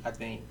 I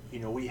think,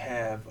 we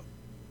have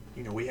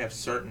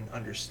certain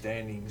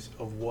understandings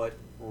of what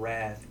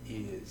wrath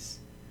is.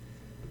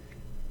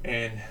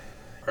 And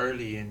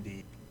early in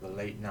the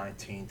late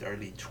 19th,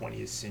 early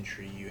 20th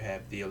century, you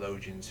have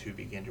theologians who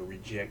begin to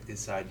reject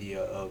this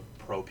idea of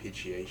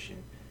propitiation,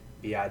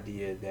 the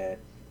idea that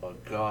a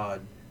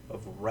God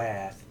of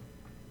wrath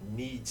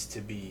needs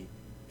to be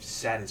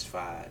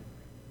satisfied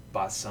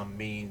by some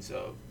means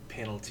of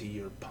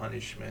penalty or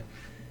punishment,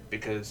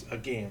 because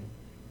again,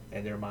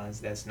 in their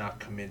minds, that's not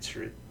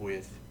commensurate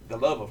with the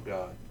love of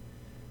God.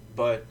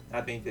 But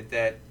I think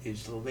that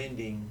is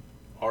lending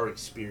our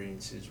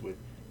experiences with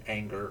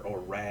anger or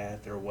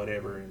wrath or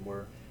whatever, and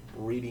we're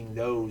reading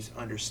those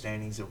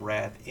understandings of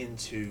wrath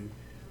into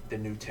the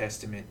New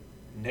Testament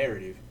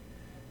narrative.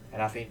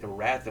 And I think the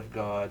wrath of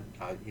God,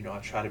 I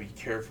try to be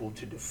careful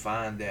to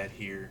define that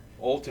here.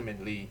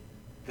 Ultimately,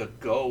 the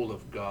goal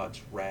of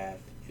God's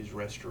wrath is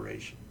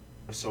restoration.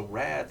 So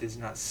wrath is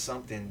not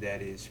something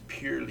that is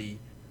purely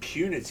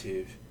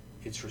punitive,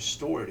 it's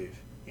restorative.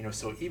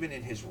 So even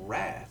in his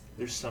wrath,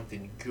 there's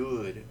something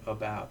good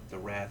about the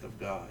wrath of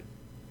God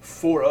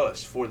for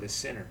us, for the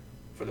sinner,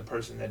 for the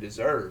person that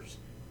deserves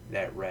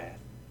that wrath.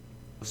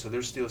 So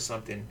there's still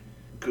something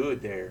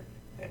good there.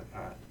 And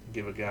I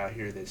give a guy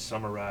here that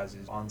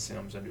summarizes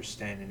Anselm's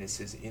understanding. It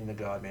says, in the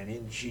God-man,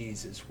 in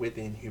Jesus,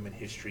 within human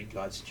history,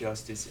 God's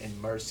justice and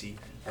mercy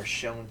are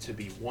shown to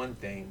be one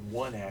thing,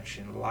 one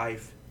action,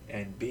 life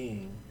and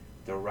being.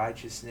 The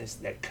righteousness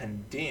that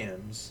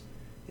condemns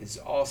is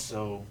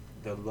also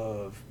the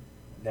love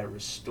that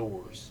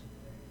restores.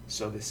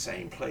 So the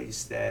same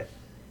place that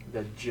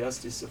the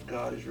justice of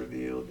God is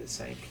revealed, the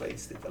same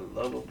place that the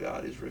love of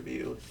God is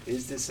revealed,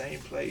 is the same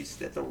place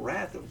that the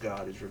wrath of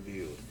God is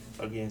revealed.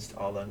 against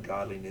all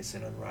ungodliness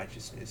and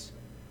unrighteousness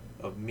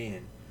of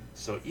men.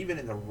 So even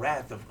in the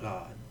wrath of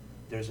God,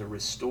 there's a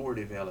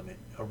restorative element,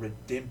 a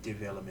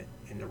redemptive element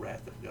in the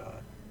wrath of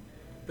God.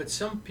 But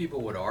some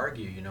people would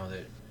argue,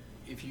 that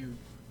if you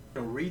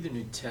read the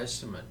New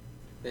Testament,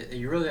 that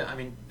you really,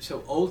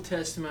 so Old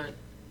Testament,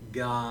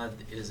 God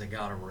is a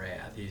God of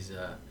wrath. He's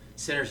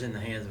sinners in the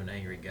hands of an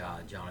angry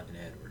God, Jonathan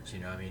Edwards,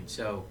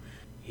 so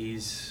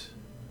he's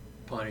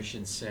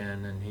punishing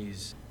sin and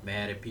he's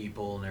mad at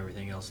people and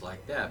everything else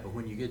like that. But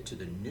when you get to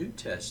the New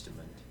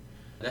Testament,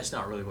 that's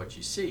not really what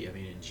you see.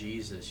 In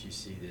Jesus, you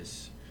see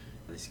this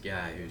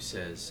guy who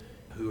says,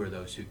 "Who are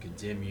those who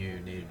condemn you?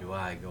 Neither do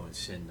I. Go and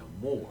sin no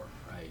more."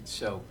 Right?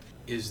 So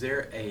is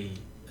there a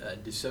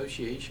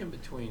dissociation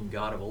between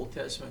God of Old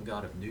Testament and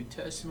God of New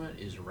Testament?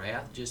 Is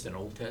wrath just an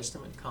Old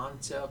Testament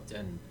concept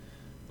and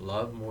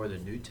love more the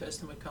New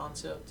Testament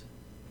concept?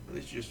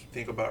 Let's just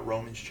think about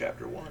Romans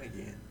chapter 1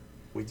 again.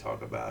 We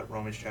talk about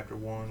Romans chapter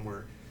 1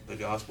 where the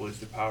gospel is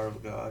the power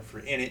of God, for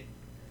in it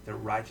the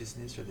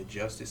righteousness or the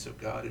justice of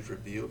God is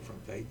revealed from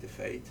faith to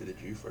faith, to the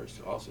Jew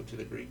first, also to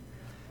the Greek.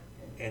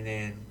 And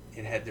then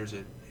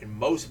in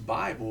most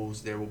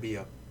Bibles there will be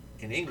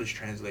in English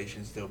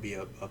translations there'll be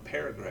a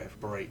paragraph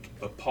break.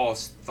 But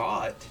Paul's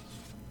thought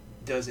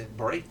doesn't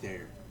break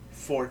there.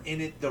 For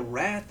in it the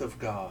wrath of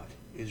God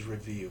is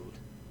revealed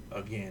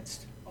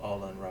against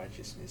all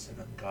unrighteousness and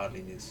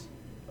ungodliness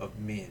of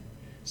men.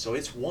 So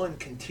it's one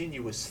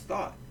continuous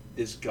thought.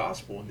 This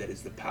gospel that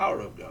is the power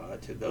of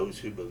God to those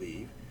who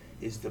believe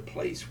is the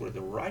place where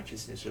the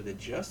righteousness or the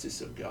justice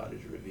of God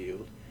is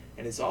revealed,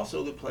 and it's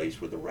also the place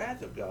where the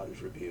wrath of God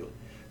is revealed.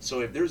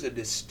 So if there's a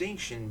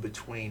distinction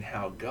between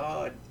how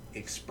God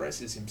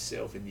expresses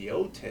himself in the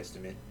Old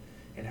Testament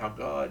and how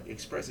God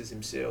expresses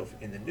himself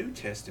in the New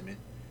Testament,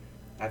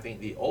 I think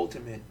the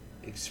ultimate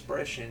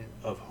expression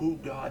of who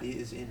God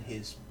is in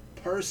his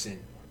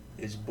person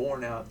is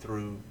borne out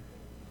through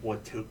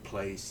what took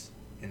place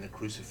in the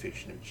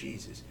crucifixion of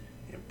Jesus.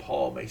 And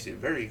Paul makes it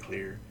very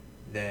clear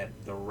that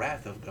the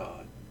wrath of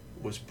God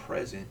was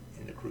present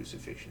in the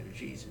crucifixion of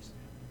Jesus,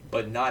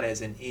 but not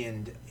as an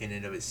end in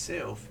and of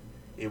itself.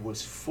 It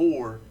was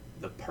for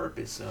the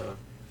purpose of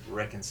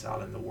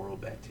reconciling the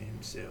world back to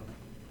himself.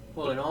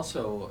 Well, and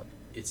also,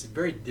 it's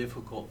very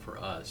difficult for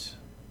us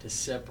to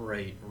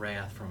separate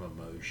wrath from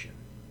emotion.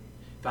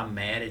 If I'm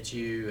mad at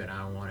you and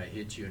I want to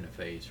hit you in the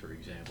face, for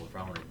example, if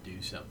I want to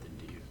do something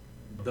to you,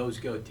 those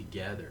go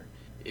together.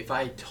 If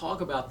I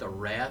talk about the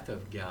wrath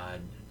of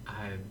God,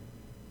 I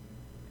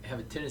have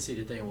a tendency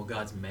to think, well,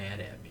 God's mad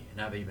at me.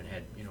 And I've even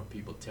had,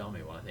 people tell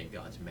me, well, I think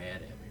God's mad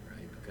at me,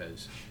 right?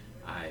 Because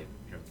I,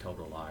 told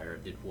a lie or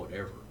did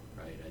whatever,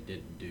 right? I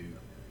didn't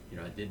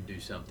do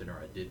something, or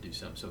I did do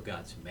something, so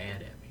God's mad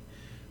at me.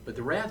 But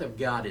the wrath of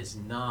God is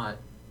not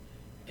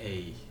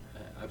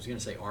I was going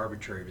to say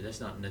arbitrary, but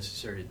that's not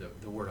necessarily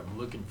the word I'm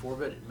looking for,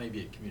 but maybe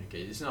it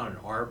communicates. It's not an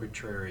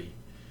arbitrary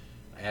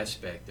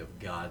aspect of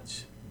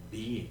God's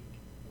being.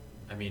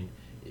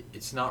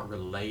 It's not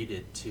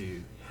related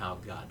to how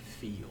God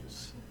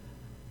feels.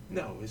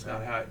 No, it's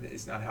not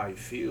how he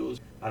feels.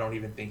 I don't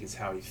even think it's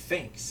how he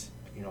thinks.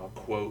 I'll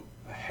quote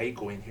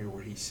Haeckel in here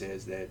where he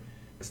says that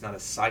it's not a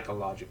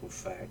psychological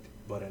fact,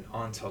 but an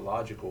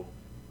ontological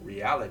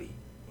reality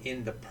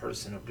in the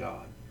person of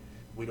God.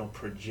 We don't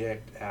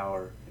project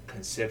our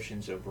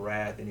conceptions of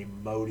wrath in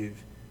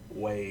emotive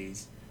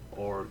ways,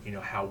 or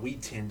how we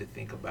tend to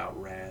think about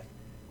wrath.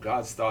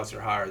 God's thoughts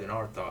are higher than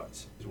our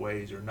thoughts. His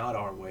ways are not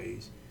our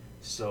ways.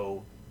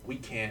 So we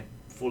can't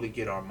fully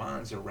get our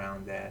minds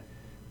around that.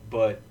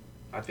 But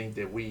I think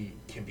that we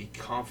can be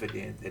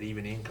confident that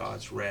even in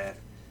God's wrath,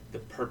 the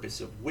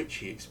purpose of which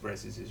he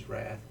expresses his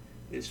wrath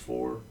is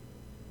for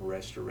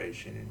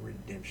restoration and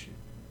redemption.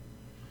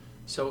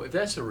 So if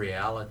that's the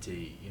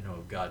reality,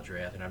 of God's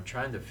wrath, and I'm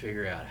trying to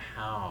figure out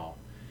how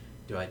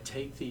do I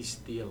take these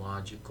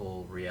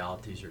theological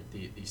realities or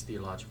these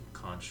theological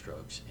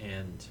constructs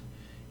and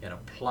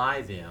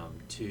apply them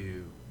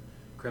to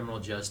criminal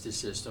justice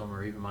system,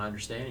 or even my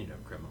understanding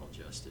of criminal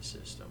justice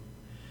system.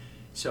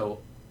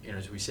 So,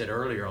 as we said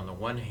earlier, on the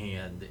one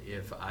hand,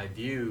 if I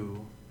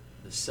view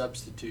the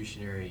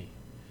substitutionary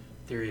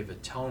theory of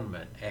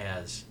atonement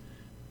as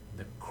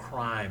the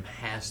crime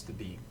has to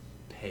be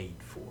paid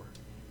for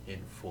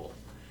in full.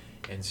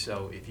 And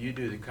so if you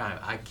do the crime,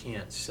 I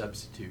can't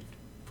substitute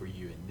for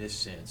you in this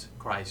sense.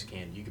 Christ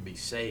can. You can be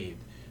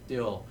saved.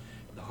 Still,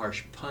 the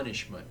harsh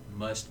punishment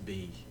must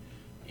be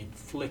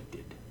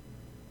inflicted,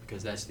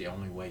 because that's the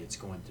only way it's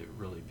going to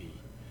really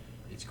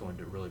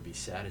be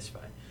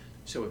satisfied.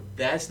 So if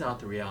that's not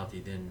the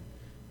reality, then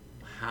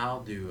how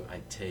do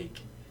I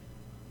take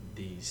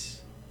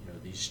these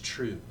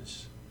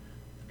truths,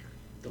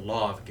 the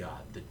law of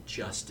God, the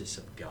justice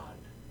of God,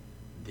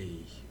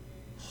 the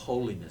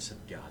holiness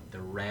of God,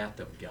 the wrath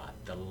of God,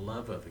 the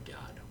love of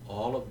God,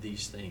 all of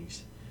these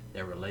things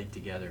that relate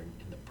together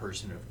in the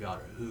person of God,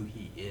 or who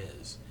he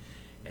is.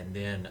 And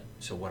then,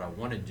 so what I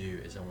want to do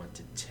is I want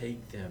to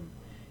take them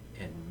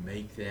and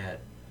make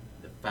that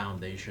the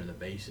foundation, the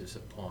basis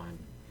upon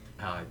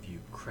how I view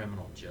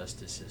criminal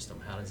justice system.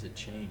 How does it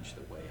change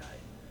the way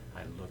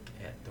I look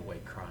at the way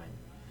crime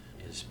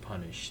is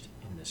punished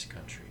in this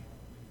country?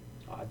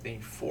 I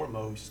think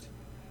foremost,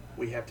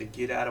 we have to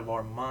get out of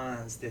our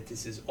minds that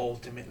this is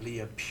ultimately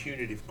a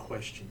punitive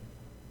question.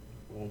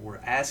 When we're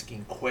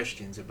asking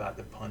questions about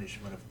the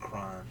punishment of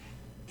crime,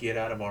 get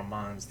out of our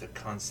minds the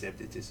concept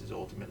that this is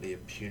ultimately a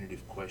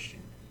punitive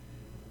question,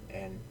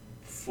 and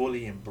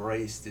fully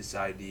embrace this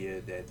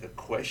idea that the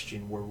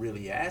question we're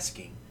really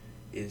asking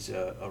is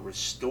a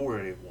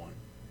restorative one.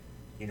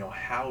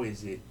 How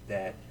is it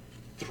that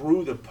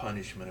through the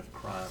punishment of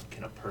crime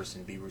can a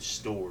person be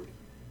restored,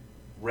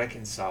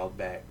 reconciled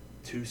back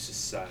to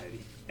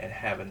society, and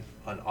have an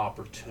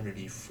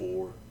opportunity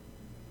for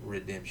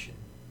redemption?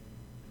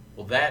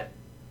 Well, that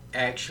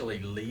actually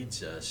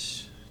leads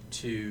us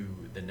to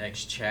the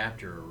next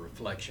chapter, a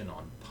reflection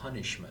on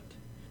punishment.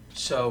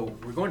 So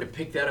we're going to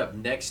pick that up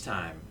next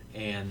time.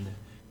 And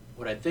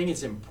what I think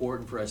is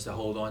important for us to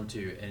hold on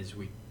to as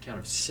we kind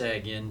of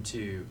seg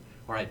into,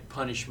 all right,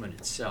 punishment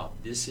itself.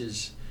 This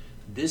is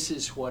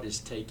what is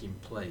taking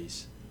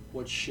place,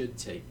 what should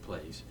take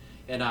place.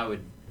 And I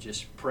would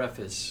just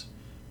preface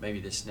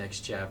maybe this next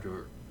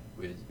chapter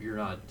with, you're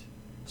not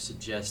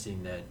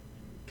suggesting that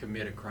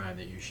commit a crime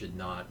that you should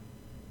not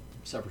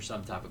suffer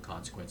some type of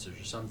consequences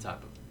or some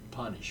type of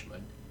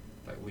punishment.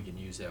 In fact, we can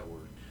use that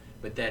word.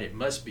 But that it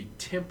must be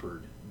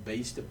tempered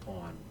based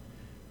upon,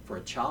 for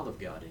a child of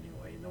God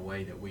anyway, in the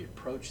way that we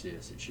approach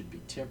this, it should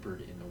be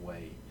tempered in the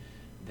way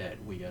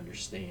that we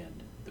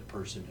understand the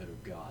personhood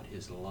of God,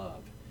 His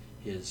love,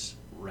 His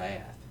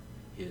wrath,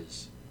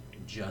 His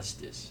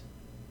justice,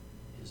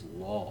 His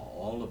law.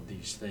 All of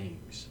these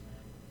things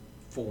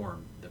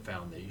form the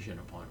foundation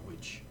upon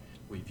which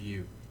we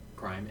view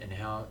crime and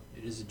how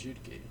it is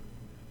adjudicated.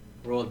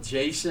 Well,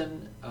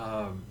 Jason,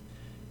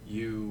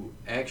 you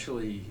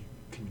actually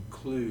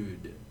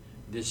conclude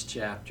this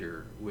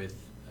chapter with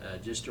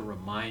just a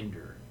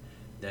reminder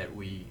that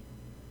we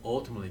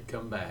ultimately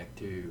come back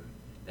to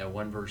that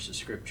one verse of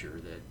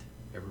Scripture that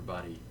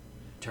everybody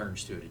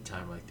turns to at a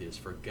time like this.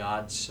 For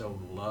God so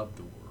loved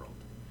the world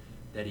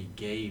that He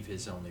gave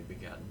His only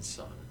begotten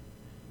Son,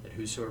 that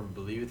whosoever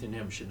believeth in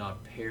Him should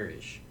not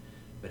perish,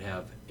 but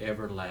have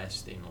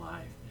everlasting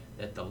life.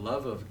 That the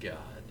love of God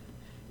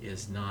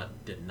is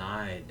not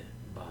denied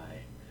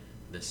by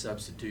the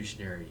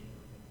substitutionary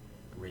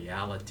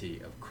reality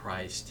of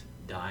Christ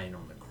dying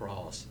on the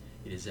cross.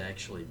 It is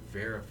actually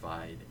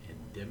verified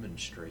and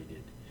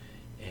demonstrated,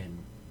 and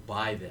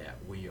by that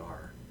we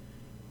are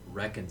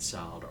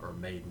reconciled or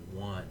made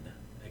one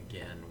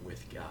again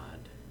with God.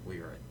 We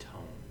are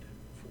atoned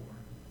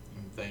for.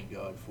 And thank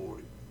God for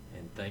it.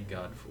 And thank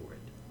God for it.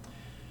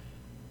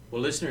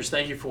 Well, listeners,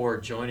 thank you for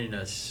joining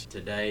us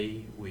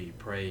today. We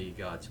pray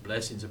God's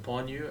blessings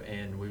upon you,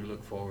 and we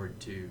look forward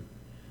to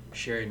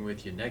sharing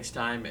with you next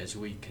time as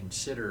we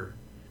consider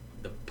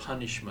the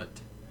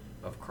punishment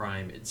of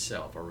crime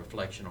itself, a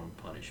reflection on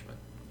punishment.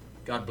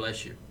 God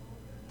bless you.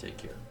 Take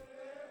care.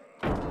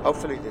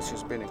 Hopefully this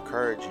has been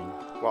encouraging,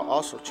 while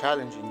also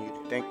challenging you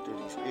to think through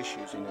these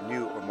issues in a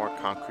new or more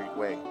concrete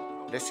way.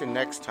 Listen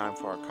next time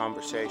for our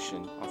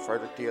conversation on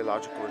further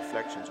theological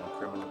reflections on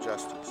criminal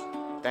justice.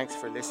 Thanks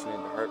for listening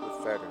to Hurt with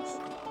Feathers,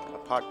 a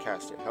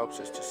podcast that helps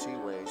us to see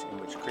ways in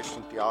which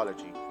Christian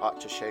theology ought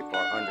to shape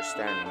our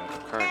understanding of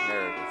the current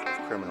narrative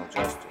of criminal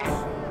justice.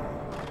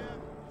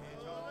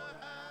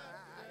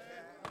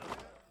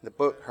 The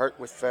book Hurt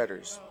with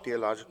Feathers,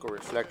 Theological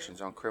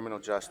Reflections on Criminal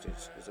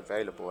Justice is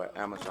available at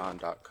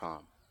Amazon.com.